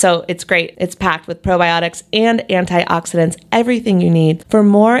antioxidants. So it's great. It's packed with probiotics and antioxidants, everything you need. For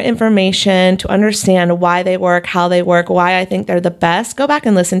more information to understand why they work, how they work, why I think they're the best, go back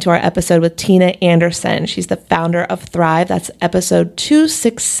and listen to our episode with Tina Anderson. She's the founder of Thrive. That's episode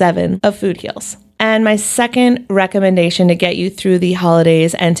 267 of Food Heals. And my second recommendation to get you through the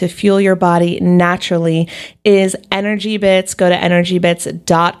holidays and to fuel your body naturally is Energy Bits. Go to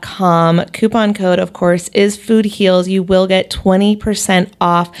energybits.com. Coupon code, of course, is Food Heals. You will get 20%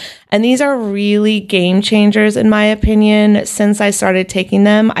 off. And these are really game changers, in my opinion. Since I started taking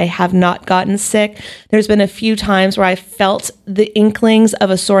them, I have not gotten sick. There's been a few times where I felt the inklings of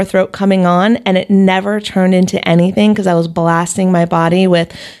a sore throat coming on, and it never turned into anything because I was blasting my body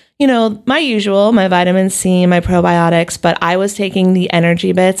with my usual, my vitamin C, my probiotics, but I was taking the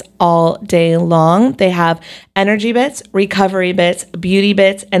Energy Bits all day long. They have Energy Bits, Recovery Bits, Beauty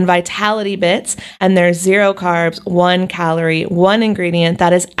Bits, and Vitality Bits, and they're 0 carbs, 1 calorie, 1 ingredient.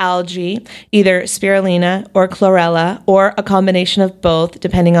 That is algae, either spirulina or chlorella, or a combination of both,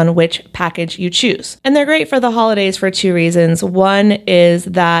 depending on which package you choose. And they're great for the holidays for 2 reasons. One is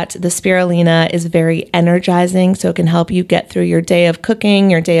that the spirulina is very energizing, so it can help you get through your day of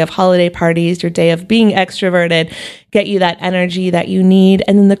cooking, your day of holiday parties, your day of being extroverted, get you that energy that you need.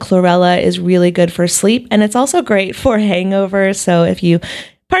 And then the chlorella is really good for sleep. And it's also great for hangovers. So if you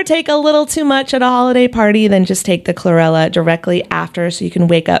partake a little too much at a holiday party, then just take the chlorella directly after so you can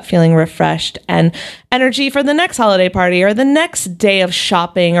wake up feeling refreshed and energy for the next holiday party or the next day of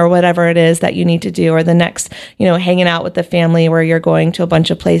shopping or whatever it is that you need to do, or the next, hanging out with the family where you're going to a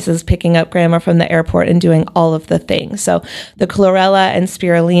bunch of places, picking up grandma from the airport and doing all of the things. So the chlorella and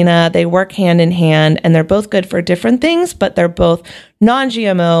spirulina, they work hand in hand, and they're both good for different things, but they're both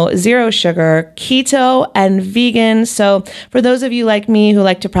non-GMO, 0 sugar, keto, and vegan. So for those of you like me who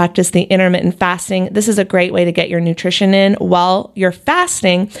like to practice the intermittent fasting, this is a great way to get your nutrition in while you're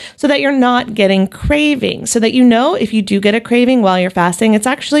fasting so that you're not getting cravings. So that if you do get a craving while you're fasting, it's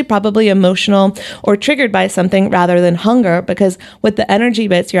actually probably emotional or triggered by something rather than hunger, because with the Energy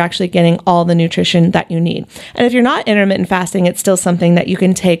Bits, you're actually getting all the nutrition that you need. And if you're not intermittent fasting, it's still something that you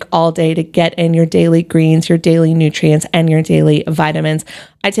can take all day to get in your daily greens, your daily nutrients, and your daily vitamins.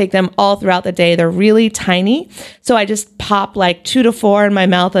 I take them all throughout the day. They're really tiny. So I just pop like 2 to 4 in my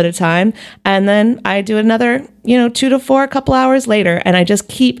mouth at a time. And then I do another, 2 to 4 a couple hours later. And I just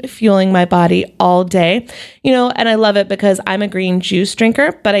keep fueling my body all day, and I love it because I'm a green juice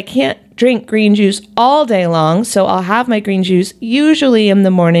drinker, but I can't drink green juice all day long. So I'll have my green juice usually in the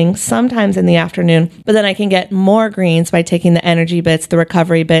morning, sometimes in the afternoon, but then I can get more greens by taking the Energy Bits, the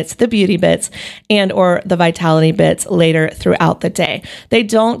Recovery Bits, the Beauty Bits, and or the Vitality Bits later throughout the day. They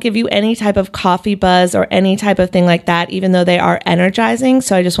don't give you any type of coffee buzz or any type of thing like that, even though they are energizing.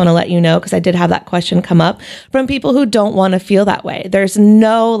 So I just want to let you know, because I did have that question come up from people who don't want to feel that way. There's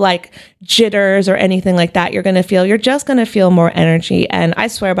no like jitters or anything like that. You're just going to feel more energy. And I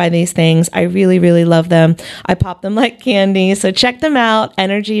swear by these things. I really, really love them. I pop them like candy. So check them out,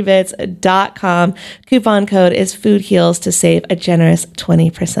 energybits.com. Coupon code is Food Heals to save a generous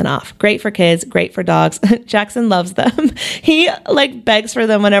 20% off. Great for kids, great for dogs. Jackson loves them. He begs for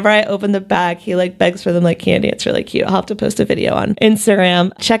them whenever I open the bag. He begs for them like candy. It's really cute. I'll have to post a video on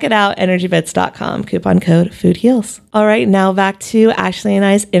Instagram. Check it out, energybits.com. Coupon code Food Heals. All right, now back to Ashley and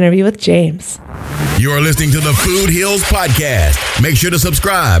I's interview with James. You're listening to the Food Heals Podcast. Make sure to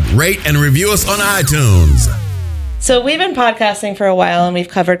subscribe, rate, and review us on iTunes. So we've been podcasting for a while, and we've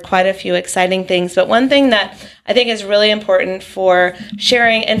covered quite a few exciting things. But one thing that I think is really important for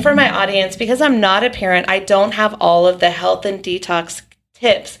sharing and for my audience, because I'm not a parent, I don't have all of the health and detox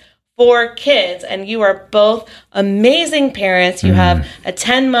tips for kids, and you are both amazing parents. You have a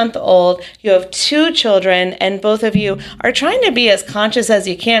 10-month-old, you have 2 children, and both of you are trying to be as conscious as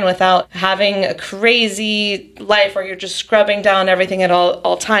you can without having a crazy life where you're just scrubbing down everything at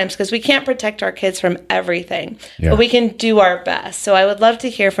all times, because we can't protect our kids from everything, but we can do our best. So I would love to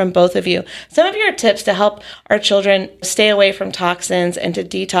hear from both of you some of your tips to help our children stay away from toxins and to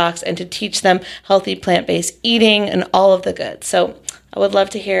detox and to teach them healthy plant-based eating and all of the good. So I would love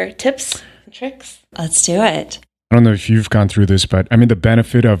to hear tips and tricks. Let's do it. I don't know if you've gone through this, but I mean, the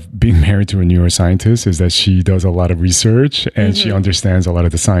benefit of being married to a neuroscientist is that she does a lot of research and she understands a lot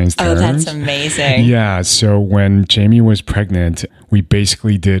of the science terms. Oh, that's amazing. Yeah. So when Jamie was pregnant, we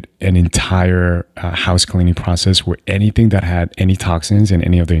basically did an entire house cleaning process where anything that had any toxins and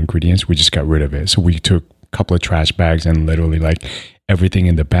any of the ingredients, we just got rid of it. So we took a couple of trash bags and literally everything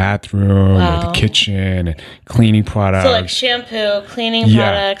in the bathroom or the kitchen and cleaning products. So like shampoo, cleaning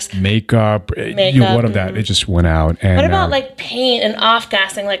products, makeup, what of that? It just went out. And what about like paint and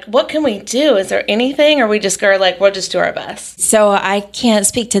off-gassing? Like, what can we do? Is there anything, or we just go like, we'll just do our best? So I can't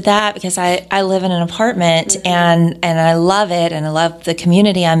speak to that because I live in an apartment and I love it and I love the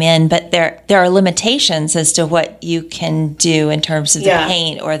community I'm in, but there are limitations as to what you can do in terms of the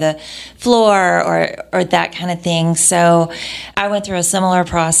paint or the floor or that kind of thing. So I went through a similar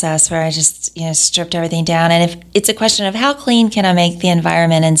process where I just, stripped everything down. And if it's a question of how clean can I make the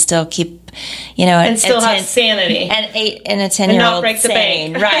environment and still keep, and still have sanity, and a 10-year-old break the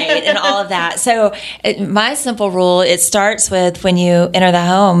bank, right, and all of that. So my simple rule, it starts with when you enter the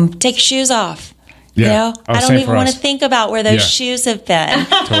home, take your shoes off. Yeah. I don't even want to think about where those shoes have been.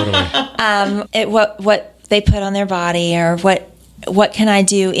 Totally. What they put on their body, or what can I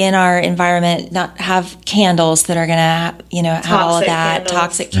do in our environment? Not have candles that are going to, have all of that.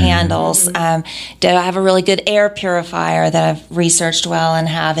 Toxic candles. Do I have a really good air purifier that I've researched well and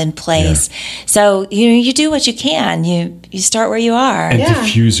have in place? Yeah. So you do what you can. You start where you are. And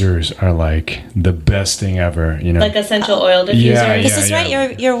diffusers are like the best thing ever. Like essential oil diffusers. This is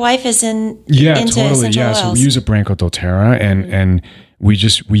right. Your wife is into totally. Essential oils. So we use a brand called doTERRA, and we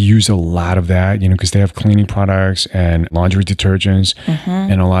use a lot of that, because they have cleaning products and laundry detergents,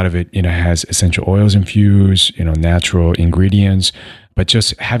 and a lot of it, has essential oils infused, natural ingredients. But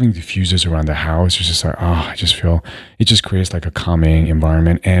just having diffusers around the house is just like, I just feel it just creates like a calming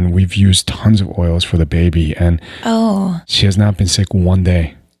environment. And we've used tons of oils for the baby, and she has not been sick one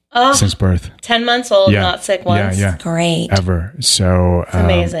day. Since birth. 10 months old, not sick once. Yeah. Great. Ever. So it's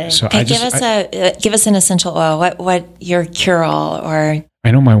amazing. So give us an essential oil. What your cure-all or... I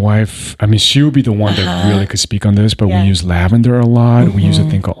know my wife, she would be the one that really could speak on this, but we use lavender a lot. We use a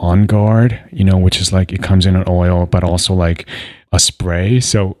thing called On Guard, which is like, it comes in an oil, but also like a spray.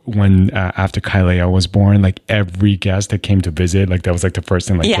 So when, after Kailea was born, like every guest that came to visit, like that was like the first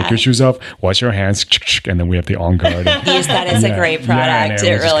thing, like take your shoes off, wash your hands, and then we have the On Guard. Use that as a great product.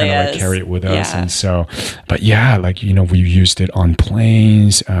 It really is. Like carry it with us. And so, but we used it on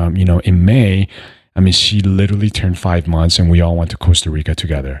planes, in May. She literally turned 5 months and we all went to Costa Rica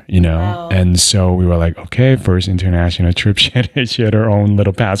together, Wow. And so we were like, okay, first international trip. She had her own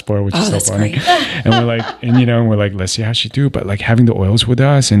little passport, which is so funny. And we're like, let's see how she do. But like having the oils with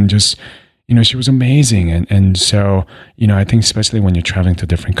us and just, she was amazing. And so, I think especially when you're traveling to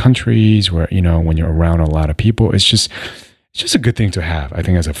different countries where, when you're around a lot of people, it's just a good thing to have, I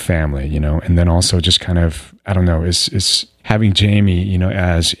think, as a family, and then also just kind of, I don't know, is having Jamie,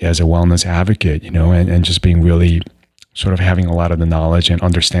 as a wellness advocate, and just being really sort of having a lot of the knowledge and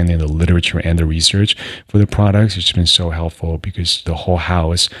understanding the literature and the research for the products. It's been so helpful because the whole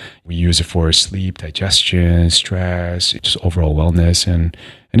house, we use it for sleep, digestion, stress, just overall wellness. And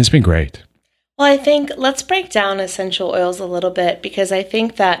it's been great. Well, I think let's break down essential oils a little bit, because I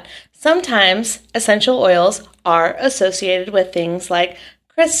think that sometimes essential oils are associated with things like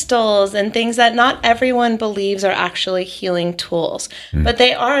crystals and things that not everyone believes are actually healing tools. But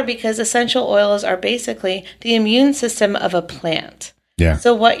they are, because essential oils are basically the immune system of a plant. Yeah.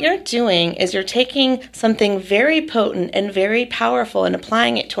 So what you're doing is you're taking something very potent and very powerful and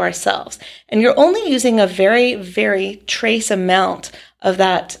applying it to ourselves. And you're only using a very, very trace amount of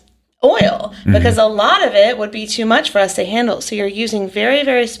that oil, because a lot of it would be too much for us to handle. So you're using very,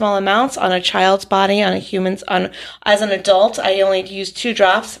 very small amounts on a child's body, on a human's, as an adult, I only use 2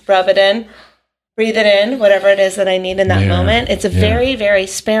 drops, rub it in, breathe it in, whatever it is that I need in that moment. It's very, very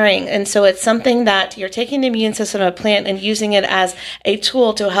sparing. And so it's something that you're taking the immune system of a plant and using it as a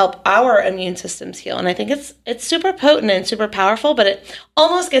tool to help our immune systems heal. And I think it's super potent and super powerful, but it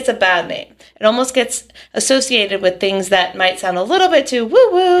almost gets a bad name. It almost gets associated with things that might sound a little bit too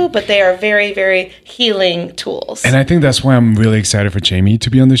woo-woo, but they are very, very healing tools. And I think that's why I'm really excited for Jamie to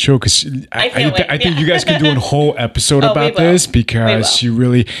be on the show, because I think you guys can do a whole episode about this, because she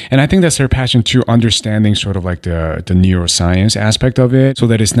really, and I think that's her passion too, understanding sort of like the neuroscience aspect of it, so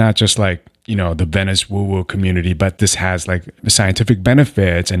that it's not just like, the Venice woo-woo community, but this has like scientific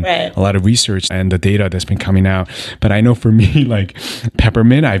benefits and a lot of research and the data that's been coming out. But I know for me, like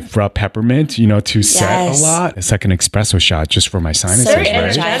peppermint, I've rubbed peppermint, to set a lot. It's like an espresso shot just for my sinuses, very right?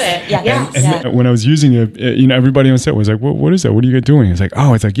 energetic. And when I was using it, everybody on set was like, what is that? What are you doing? It's like,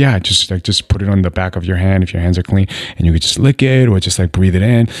 just put it on the back of your hand if your hands are clean, and you could just lick it or just like breathe it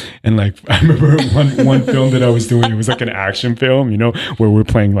in. And like, I remember one film that I was doing, it was like an action film, where we're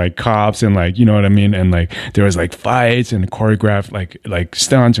playing like cops and like, you know what I mean? And like, there was like fights and choreographed like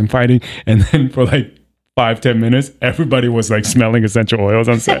stunts and fighting. And then for like 5-10 minutes, everybody was like smelling essential oils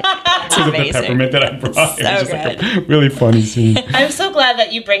on set. boxes of the peppermint that I brought. So it was just good. like a really funny scene. I'm so glad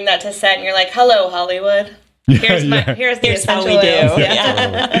that you bring that to set and you're like, hello, Hollywood. Here's the Here's how we essential do. oils.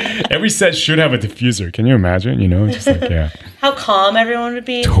 Yeah. Every set should have a diffuser. Can you imagine? You know, just like, yeah. How calm everyone would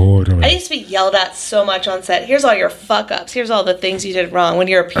be. Totally. I used to be yelled at so much on set. Here's all your fuck ups. Here's all the things you did wrong. When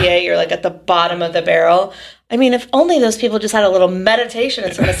you're a PA, you're like at the bottom of the barrel. I mean, if only those people just had a little meditation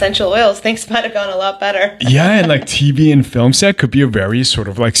and some essential oils, things might have gone a lot better. Yeah, and like TV and film set could be a very sort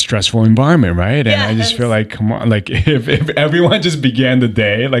of like stressful environment, right? And I just feel like, come on, like if everyone just began the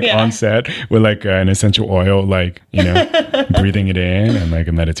day like on set with like an essential oil, like, you know, breathing it in and like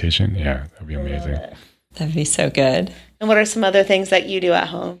a meditation, yeah, that'd be amazing. That'd be so good. And what are some other things that you do at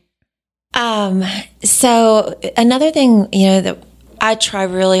home? So another thing, you know, that I try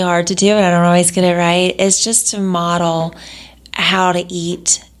really hard to do, and I don't always get it right, is just to model how to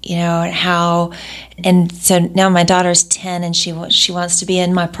eat, you know, and so now my daughter's 10 and she wants to be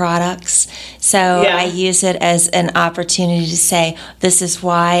in my products. So I use it as an opportunity to say, this is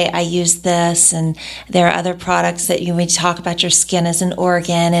why I use this. And there are other products that we talk about your skin as an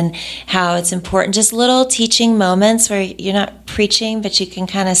organ and how it's important. Just little teaching moments where you're not preaching, but you can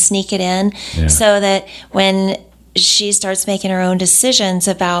kind of sneak it in so that when she starts making her own decisions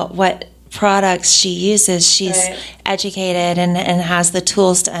about what products she uses, she's educated and has the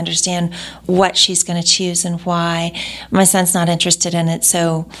tools to understand what she's going to choose and why. My son's not interested in it,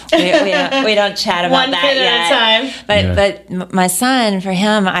 so we don't chat about One that kid yet. at a time. But my son, for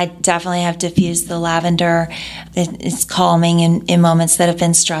him, I definitely have diffused the lavender. It's calming in moments that have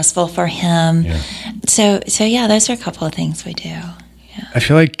been stressful for him. Yeah. So yeah, those are a couple of things we do. Yeah. I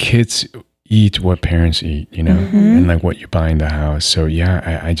feel like kids eat what parents eat, you know, and like what you buy in the house. So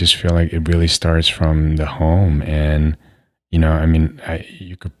yeah, I just feel like it really starts from the home. And, you know, I mean,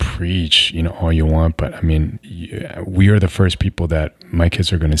 you could preach, you know, all you want, but I mean, we are the first people that my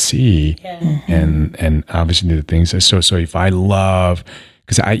kids are going to see. And obviously the things that, so if I love,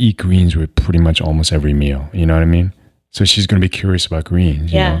 because I eat greens with pretty much almost every meal, you know what I mean? So she's going to be curious about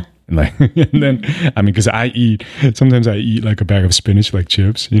greens, you know? Like, and then, I mean, because sometimes I eat like a bag of spinach, like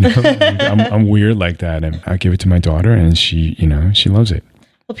chips, you know, like, I'm weird like that. And I give it to my daughter and she, you know, she loves it.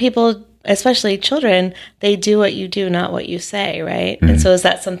 Well, people, especially children, they do what you do, not what you say, right? And so is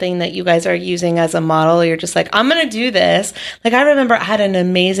that something that you guys are using as a model? You're just like, I'm going to do this. Like, I remember I had an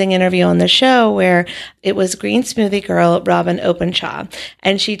amazing interview on the show where it was green smoothie girl, Robin Openshaw.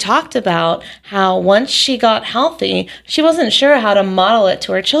 And she talked about how once she got healthy, she wasn't sure how to model it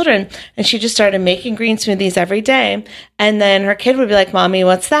to her children. And she just started making green smoothies every day. And then her kid would be like, Mommy,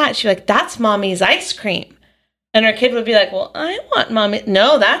 what's that? She'd be like, that's Mommy's ice cream. And her kid would be like, well, I want Mommy.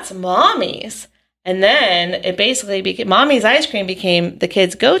 No, that's Mommy's. And then it basically became, Mommy's ice cream became the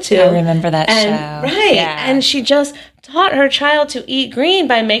kid's go-to. I remember that show. Right. Yeah. And she just taught her child to eat green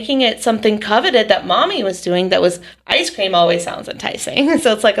by making it something coveted that Mommy was doing that was ice cream. Always sounds enticing.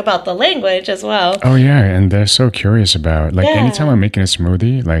 So it's like about the language as well. Oh yeah. And they're so curious about, like, anytime I'm making a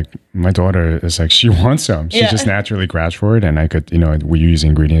smoothie, like my daughter is like, she wants some. She just naturally grabs for it. And I could, you know, we use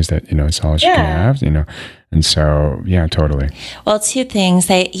ingredients that, you know, it's all she can have, you know. And so, yeah, totally. Well, two things.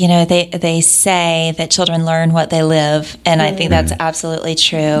 They say that children learn what they live, and I think that's absolutely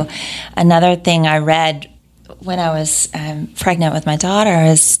true. Another thing I read when I was pregnant with my daughter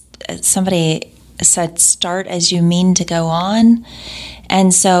is somebody said, start as you mean to go on.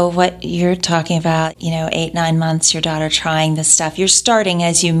 And so what you're talking about, you know, 8-9 months, your daughter trying this stuff, you're starting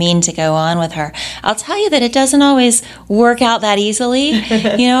as you mean to go on with her. I'll tell you that it doesn't always work out that easily.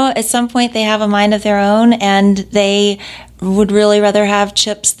 You know, at some point they have a mind of their own and they would really rather have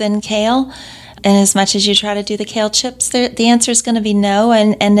chips than kale. And as much as you try to do the kale chips, the answer is going to be no.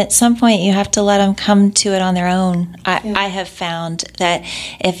 And at some point you have to let them come to it on their own. I have found that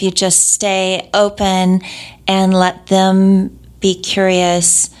if you just stay open and let them be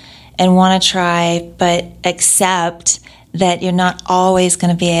curious and want to try, but accept that you're not always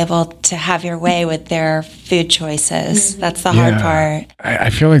going to be able to have your way with their food choices. That's the hard part. I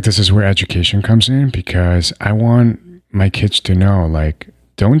feel like this is where education comes in, because I want my kids to know, like,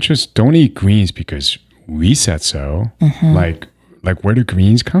 don't eat greens because we said so. Like where do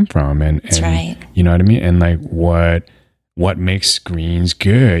greens come from? And That's right. You know what I mean? And like what makes greens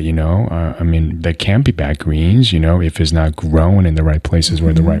good, you know? I mean, there can be bad greens, you know, if it's not grown in the right places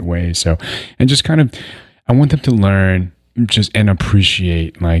or the right way. So, and just kind of, I want them to learn just and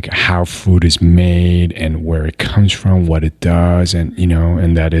appreciate like how food is made and where it comes from, what it does, and, you know,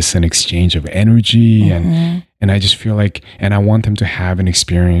 and that it's an exchange of energy And I just feel like, and I want them to have an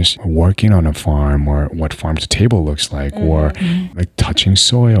experience working on a farm, or what farm to table looks like, or like touching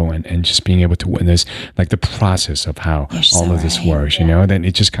soil, and just being able to witness like the process of how all of this works, you know, then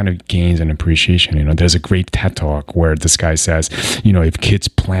it just kind of gains an appreciation. You know, there's a great TED Talk where this guy says, you know, if kids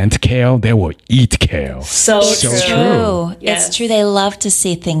plant kale, they will eat kale. So true. Yes. It's true. They love to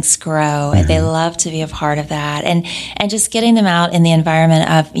see things grow, and they love to be a part of that. And just getting them out in the environment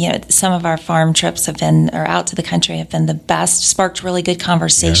of, you know, some of our farm trips have been, or out to the country have been the best, sparked really good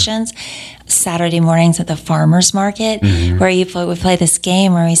conversations. Saturday mornings at the farmer's market, where we play this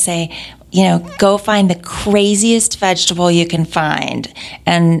game where we say, you know, go find the craziest vegetable you can find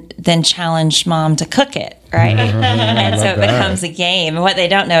and then challenge mom to cook it, right? And so it becomes a game. And what they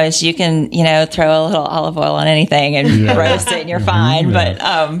don't know is you can, you know, throw a little olive oil on anything and roast it and you're fine. But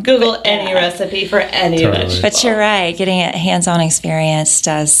Google any recipe for any vegetable. But you're right. Getting a hands-on experience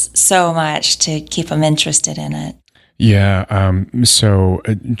does so much to keep them interested in it. Yeah. So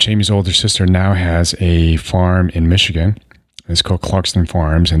Jamie's older sister now has a farm in Michigan. It's called Clarkston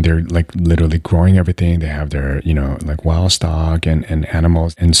Farms, and they're like literally growing everything. They have their, you know, like wild stock and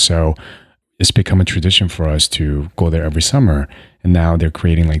animals. And so it's become a tradition for us to go there every summer. And now they're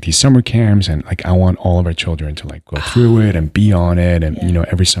creating like these summer camps, and like I want all of our children to like go through it and be on it, and you know,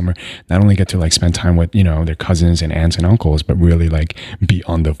 every summer not only get to like spend time with, you know, their cousins and aunts and uncles, but really like be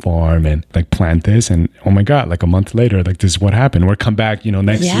on the farm and like plant this. And oh my God, like a month later, like this is what happened. We'll come back, you know,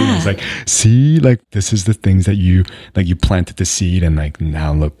 next year. It's like, see, like this is the things that you planted the seed, and like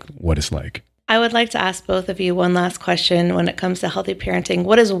now look what it's like. I would like to ask both of you one last question when it comes to healthy parenting.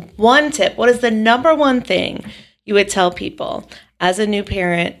 What is one tip? What is the number one thing you would tell people as a new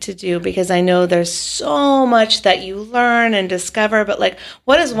parent to do? Because I know there's so much that you learn and discover, but like,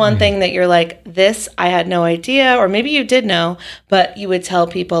 what is one thing that you're like, this I had no idea, or maybe you did know, but you would tell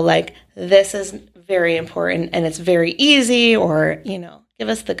people like, this is very important and it's very easy, or, you know, give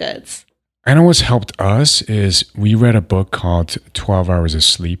us the goods. I know what's helped us is we read a book called 12 Hours of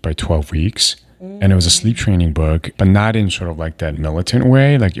Sleep by 12 Weeks. And it was a sleep training book, but not in sort of like that militant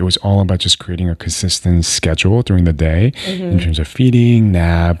way. Like it was all about just creating a consistent schedule during the day in terms of feeding,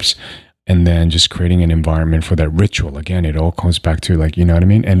 naps, and then just creating an environment for that ritual. Again, it all comes back to like, you know what I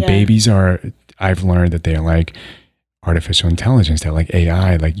mean? And babies are, I've learned that they're like artificial intelligence. They're like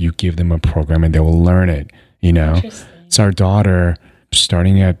AI. Like you give them a program and they will learn it, you know? So our daughter,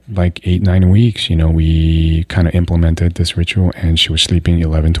 starting at like 8-9 weeks, you know, we kind of implemented this ritual, and she was sleeping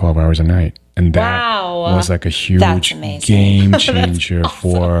 11-12 hours a night. And that was like a huge game changer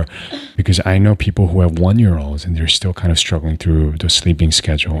because I know people who have 1-year-olds and they're still kind of struggling through the sleeping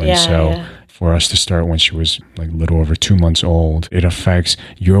schedule. And so for us to start when she was like a little over 2 months old, it affects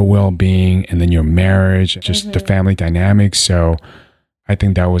your well-being and then your marriage, just the family dynamics. So I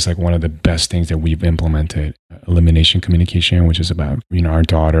think that was like one of the best things that we've implemented. Elimination communication, which is about, you know, our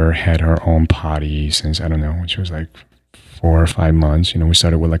daughter had her own potty since, I don't know, when she was like 4 or 5 months. You know, we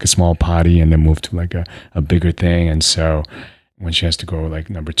started with like a small potty and then moved to like a bigger thing. And so when she has to go like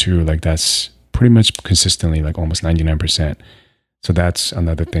number 2, like that's pretty much consistently like almost 99%. So that's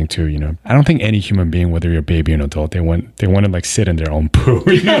another thing too, you know. I don't think any human being, whether you're a baby or an adult, they want to like sit in their own poo.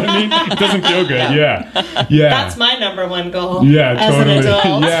 You know what I mean? It doesn't feel good. Yeah. That's my number one goal. Yeah, as totally. an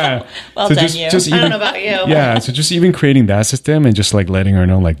adult. Yeah. Well so done, just you. even, I don't know about you. Yeah. So just even creating that system and just like letting her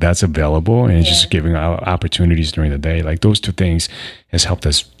know like that's available, and just giving out opportunities during the day. Like those 2 things has helped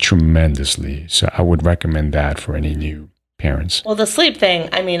us tremendously. So I would recommend that for any new parents. Well, the sleep thing,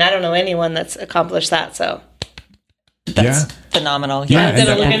 I mean, I don't know anyone that's accomplished that, so. That's phenomenal. I'm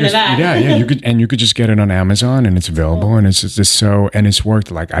gonna look into that. Yeah. You could just get it on Amazon, and it's available, and it's just so, and it's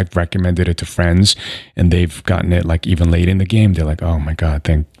worked. Like I've recommended it to friends, and they've gotten it like even late in the game. They're like, oh my God,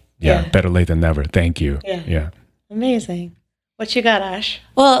 better late than never. Thank you. Yeah. Amazing. What you got, Ash?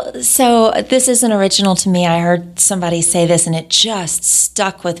 Well, so this isn't original to me. I heard somebody say this, and it just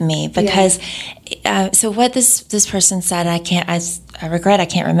stuck with me because. So what this person said, I regret I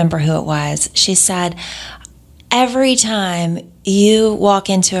can't remember who it was. She said, every time you walk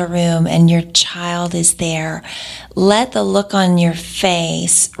into a room and your child is there, let the look on your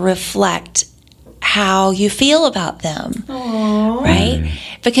face reflect how you feel about them. Aww. Right?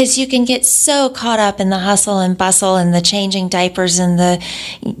 Because you can get so caught up in the hustle and bustle and the changing diapers and the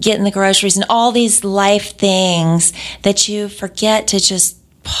getting the groceries and all these life things that you forget to just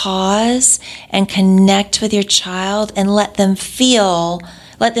pause and connect with your child and let them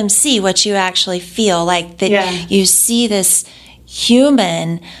see what you actually feel, like that you see this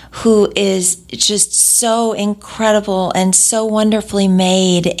human who is just so incredible and so wonderfully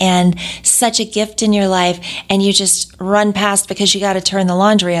made and such a gift in your life, and you just run past because you got to turn the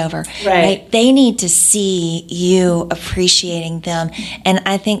laundry over. Right? They need to see you appreciating them. And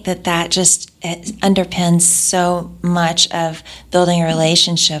I think that just underpins so much of building a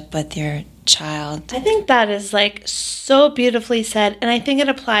relationship with your child. I think that is like so beautifully said, and I think it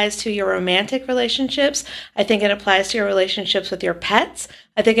applies to your romantic relationships. I think it applies to your relationships with your pets.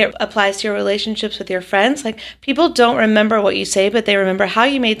 I think it applies to your relationships with your friends. Like, people don't remember what you say, but they remember how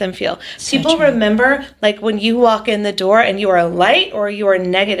you made them feel. So people remember, like, when you walk in the door and you are light or you are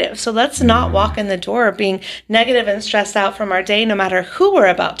negative. So let's not walk in the door being negative and stressed out from our day, no matter who we're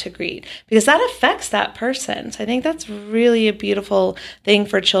about to greet, because that affects that person. So I think that's really a beautiful thing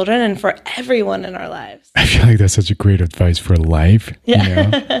for children and for everyone in our lives. I feel like that's such a great advice for life. Yeah.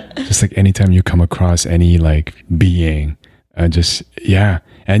 You know? Just like anytime you come across any like being, and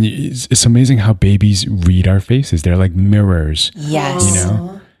it's amazing how babies read our faces. They're like mirrors. Yes. You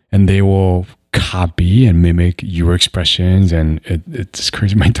know, and they will copy and mimic your expressions, and it's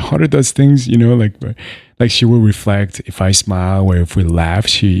crazy. My daughter does things, you know, like she will reflect if I smile or if we laugh,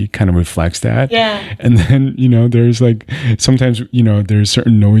 she kind of reflects that. Yeah. And then, you know, there's like sometimes, you know, there's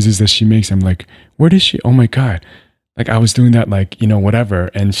certain noises that she makes. I'm like, where did she? Oh my God. Like I was doing that, like, you know, whatever.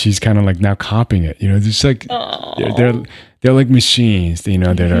 And she's kind of like now copying it, you know, just like, they're like machines, you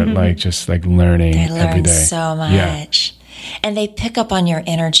know, that are like, just like learning every day. They learn so much. Yeah. And they pick up on your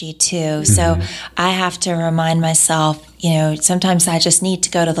energy too. So I have to remind myself, you know, sometimes I just need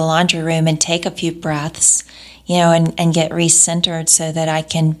to go to the laundry room and take a few breaths, you know, and get recentered so that I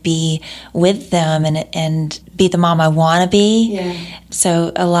can be with them and be the mom I want to be. Yeah.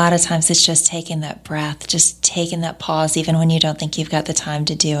 So a lot of times it's just taking that breath, just taking that pause, even when you don't think you've got the time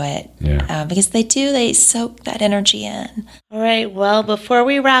to do it. Yeah. Because they soak that energy in. All right. Well, before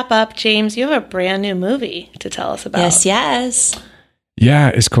we wrap up, James, you have a brand new movie to tell us about. Yes. Yeah,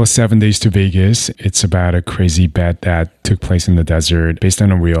 it's called 7 Days to Vegas. It's about a crazy bet that took place in the desert, based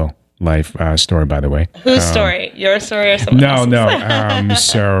on a real life story, by the way. Whose story? Your story or someone else's? No.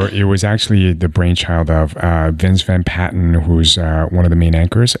 So it was actually the brainchild of Vince Van Patten, who's one of the main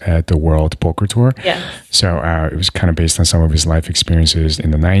anchors at the World Poker Tour. Yeah. So it was kind of based on some of his life experiences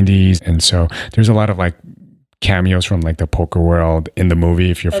in the 90s. And so there's a lot of like cameos from like the poker world in the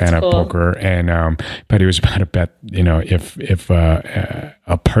movie, if you're a fan of poker. And but it was about a bet, you know, if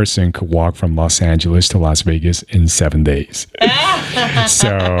a person could walk from Los Angeles to Las Vegas in 7 days. So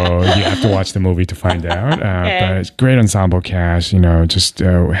you have to watch the movie to find out. But it's great ensemble cast, you know, just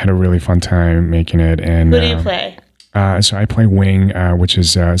had a really fun time making it. And who do you play? So I play Wing, which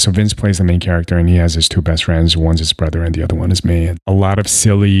is, so Vince plays the main character, and he has his two best friends. One's his brother and the other one is me. And a lot of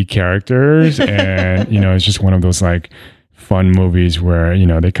silly characters. And, you know, it's just one of those like fun movies where, you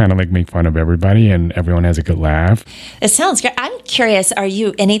know, they kind of like make fun of everybody and everyone has a good laugh. It sounds great. I'm curious, are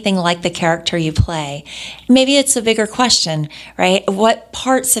you anything like the character you play? Maybe it's a bigger question, right? What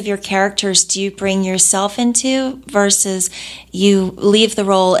parts of your characters do you bring yourself into versus you leave the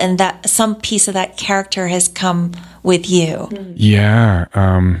role and that some piece of that character has come with you? Yeah.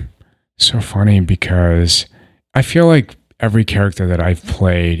 So funny because I feel like every character that I've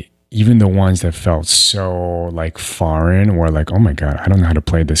played, even the ones that felt so like foreign or like, oh my God, I don't know how to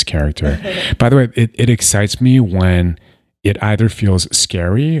play this character. By the way, it excites me when it either feels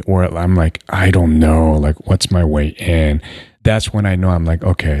scary or I'm like, I don't know, like what's my way in? That's when I know I'm like,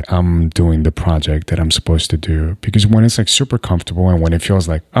 okay, I'm doing the project that I'm supposed to do. Because when it's like super comfortable and when it feels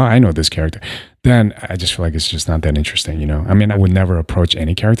like, oh, I know this character, then I just feel like it's just not that interesting, you know? I mean, I would never approach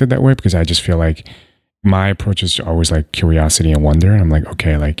any character that way because I just feel like my approach is always like curiosity and wonder. And I'm like,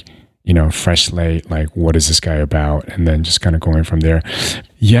 okay, like, you know, fresh slate, like what is this guy about? And then just kind of going from there.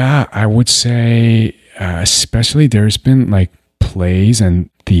 Yeah, I would say, especially there's been like plays and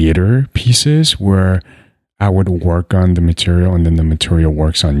theater pieces where I would work on the material and then the material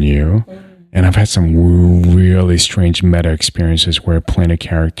works on you. And I've had some really strange meta experiences where playing a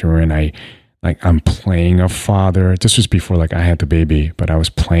character and I'm playing a father. This was before like I had the baby, but I was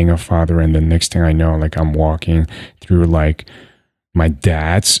playing a father. And the next thing I know, like I'm walking through like my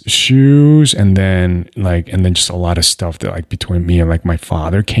dad's shoes and then just a lot of stuff that like between me and like my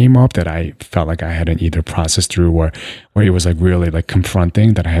father came up that I felt like I hadn't either processed through or where it was like really like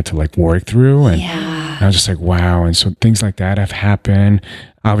confronting that I had to like work through. And I was just like, wow. And so things like that have happened.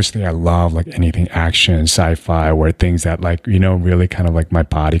 Obviously I love like anything action, sci-fi, where things that like, you know, really kind of like my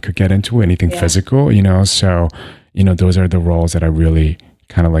body could get into, anything physical, you know? So, you know, those are the roles that I really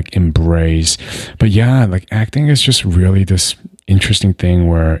kind of like embrace. But yeah, like acting is just really this interesting thing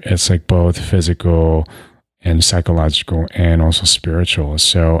where it's like both physical and psychological and also spiritual.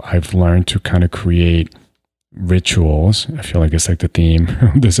 So I've learned to kind of create rituals. I feel like it's like the theme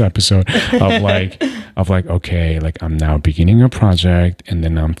of this episode of like, okay, like I'm now beginning a project and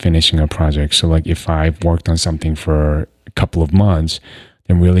then I'm finishing a project. So like if I've worked on something for a couple of months,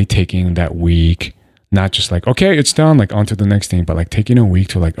 then really taking that week, not just like, okay, it's done, like on to the next thing, but like taking a week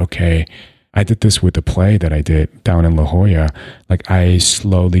to like, okay, I did this with the play that I did down in La Jolla. Like I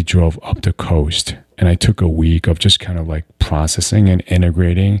slowly drove up the coast and I took a week of just kind of like processing and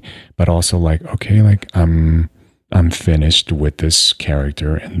integrating, but also like, okay, like I'm finished with this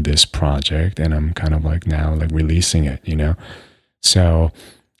character and this project and I'm kind of like now like releasing it, you know? So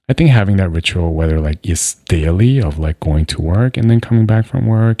I think having that ritual, whether like it's daily of like going to work and then coming back from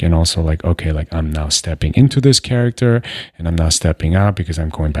work, and also like, okay, like I'm now stepping into this character and I'm now stepping out because I'm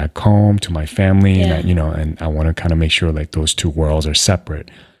going back home to my family and I, you know, and I want to kind of make sure like those two worlds are separate.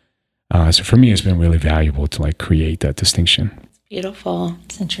 So for me, it's been really valuable to like create that distinction. Beautiful.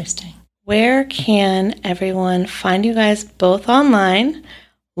 It's interesting. Where can everyone find you guys both online,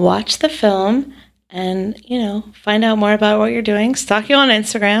 watch the film, and, you know, find out more about what you're doing, stalk you on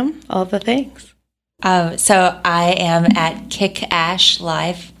Instagram, all the things? So I am at Kick Ash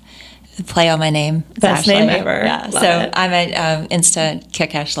Live. Play on my name. It's Best Ashley. name ever. Yeah. Love So it. I'm at Insta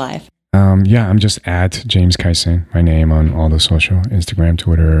Kick Ash Live. Yeah, I'm just at James Kyson, my name on all the social, Instagram,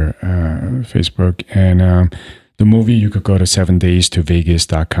 Twitter, Facebook. And the movie, you could go to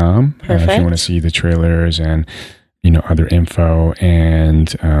 7days2vegas.com if you want to see the trailers and, you know, other info. And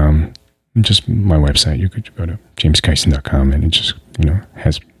just my website, you could go to jameskyson.com and it just, you know,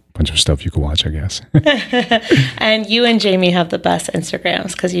 has a bunch of stuff you could watch, I guess. And you and Jamie have the best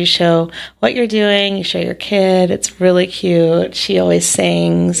Instagrams because you show what you're doing, you show your kid. It's really cute. She always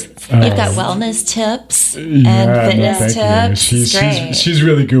sings. You've got wellness tips and fitness tips. She's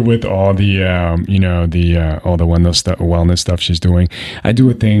really good with all the you know, all the wellness stuff she's doing. I do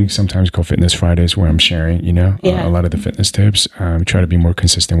a thing sometimes called Fitness Fridays where I'm sharing, you know, a lot of the fitness tips. Try to be more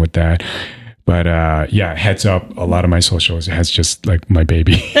consistent with that. But yeah, heads up, a lot of my socials has just like my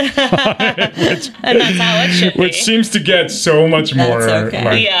baby. And that's how it should be. Which seems to get so much more,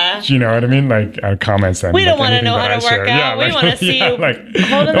 like, you know what I mean? Like comments. We don't want to know how to work out. We want to see you like,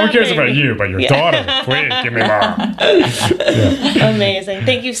 holding no one cares baby. about you, but your daughter. Please, give me more. Amazing.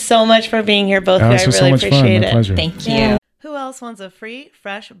 Thank you so much for being here, both of you. I This was really so much fun. appreciate My it. pleasure. Thank you. Who else wants a free,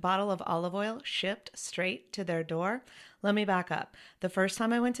 fresh bottle of olive oil shipped straight to their door? Let me back up. The first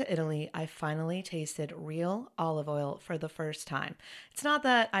time I went to Italy, I finally tasted real olive oil for the first time. It's not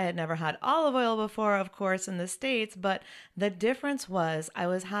that I had never had olive oil before, of course, in the States, but the difference was I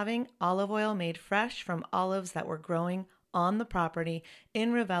was having olive oil made fresh from olives that were growing on the property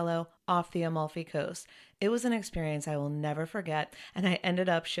in Ravello off the Amalfi Coast. It was an experience I will never forget, and I ended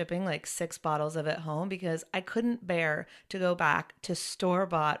up shipping like 6 bottles of it home because I couldn't bear to go back to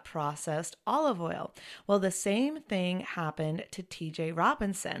store-bought processed olive oil. Well, the same thing happened to TJ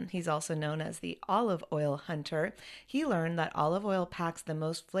Robinson. He's also known as the olive oil hunter. He learned that olive oil packs the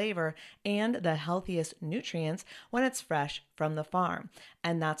most flavor and the healthiest nutrients when it's fresh from the farm.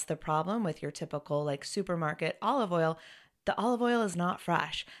 And that's the problem with your typical like supermarket olive oil. The olive oil is not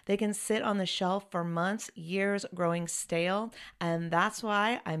fresh. They can sit on the shelf for months, years, growing stale. And that's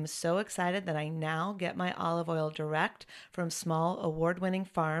why I'm so excited that I now get my olive oil direct from small award-winning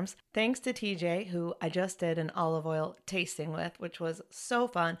farms. Thanks to TJ, who I just did an olive oil tasting with, which was so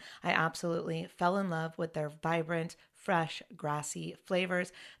fun. I absolutely fell in love with their vibrant, fresh, grassy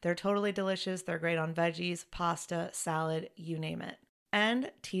flavors. They're totally delicious. They're great on veggies, pasta, salad, you name it.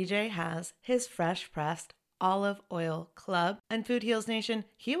 And TJ has his fresh pressed olive oil club. And Food Heals Nation,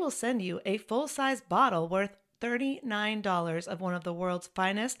 he will send you a full-size bottle worth $39 of one of the world's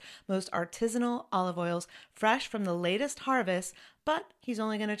finest, most artisanal olive oils, fresh from the latest harvest, but he's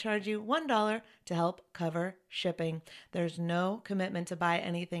only going to charge you $1 to help cover shipping. There's no commitment to buy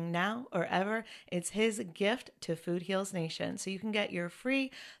anything now or ever. It's his gift to Food Heals Nation. So you can get your free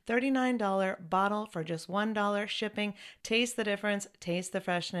 $39 bottle for just $1 shipping. Taste the difference, taste the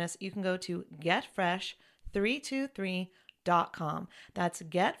freshness. You can go to getfresh323.com. That's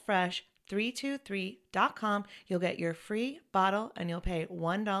getfresh323.com. You'll get your free bottle and you'll pay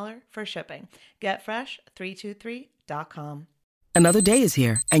 $1 for shipping. Getfresh323.com. Another day is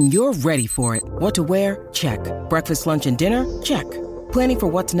here, and you're ready for it. What to wear? Check. Breakfast, lunch, and dinner? Check. Planning for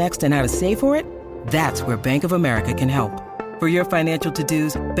what's next and how to save for it? That's where Bank of America can help. For your financial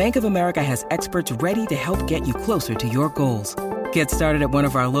to-dos, Bank of America has experts ready to help get you closer to your goals. Get started at one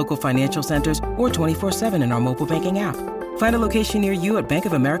of our local financial centers or 24/7 in our mobile banking app. Find a location near you at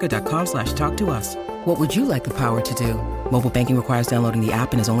bankofamerica.com/talktous. What would you like the power to do? Mobile banking requires downloading the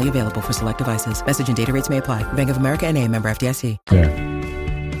app and is only available for select devices. Message and data rates may apply. Bank of America NA, member FDIC. Yeah.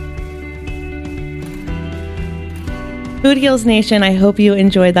 Food Heals Nation, I hope you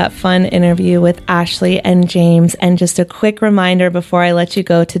enjoyed that fun interview with Ashley and James. And just a quick reminder before I let you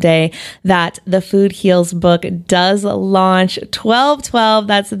go today that the Food Heals book does launch 12/12.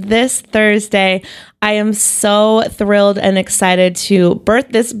 That's this Thursday. I am so thrilled and excited to birth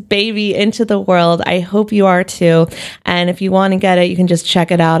this baby into the world. I hope you are too. And if you want to get it, you can just check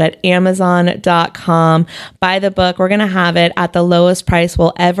it out at Amazon.com. Buy the book. We're going to have it at the lowest price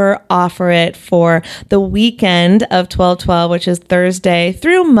we'll ever offer it for the weekend of 12/12, which is Thursday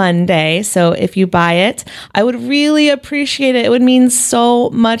through Monday. So if you buy it, I would really appreciate it. It would mean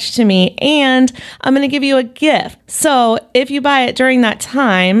so much to me. And I'm going to give you a gift. So if you buy it during that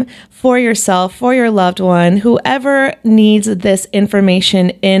time, for yourself, for your loved one, whoever needs this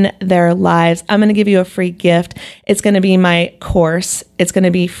information in their lives, I'm going to give you a free gift. It's going to be my course. It's going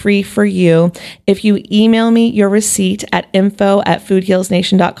to be free for you. If you email me your receipt at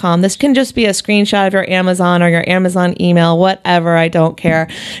info@foodhealsnation.com, this can just be a screenshot of your Amazon or your Amazon email, whatever, I don't care.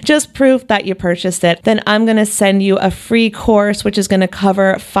 Just proof that you purchased it. Then I'm going to send you a free course, which is going to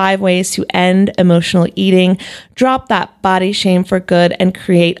cover 5 ways to end emotional eating, drop that body shame for good, and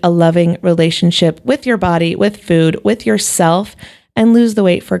create a loving relationship with your body, with food, with yourself, and lose the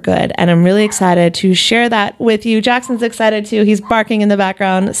weight for good. And I'm really excited to share that with you. Jackson's excited too. He's barking in the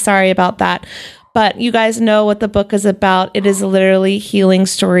background. Sorry about that. But you guys know what the book is about. It is literally healing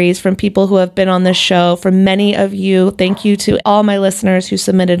stories from people who have been on this show. For many of you, thank you to all my listeners who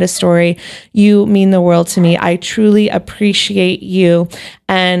submitted a story. You mean the world to me. I truly appreciate you.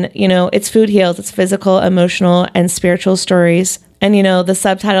 And, you know, it's Food Heals. It's physical, emotional, and spiritual stories. And, you know, the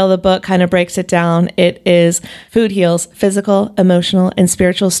subtitle of the book kind of breaks it down. It is Food Heals, physical, emotional, and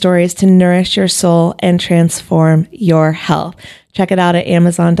spiritual stories to nourish your soul and transform your health. Check it out at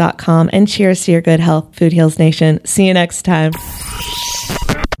Amazon.com, and cheers to your good health, Food Heals Nation. See you next time.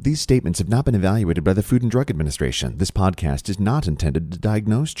 These statements have not been evaluated by the Food and Drug Administration. This podcast is not intended to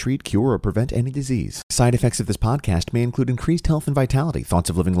diagnose, treat, cure, or prevent any disease. Side effects of this podcast may include increased health and vitality, thoughts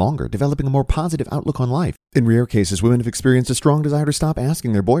of living longer, developing a more positive outlook on life. In rare cases, women have experienced a strong desire to stop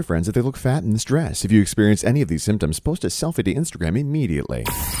asking their boyfriends if they look fat in this dress. If you experience any of these symptoms, post a selfie to Instagram immediately.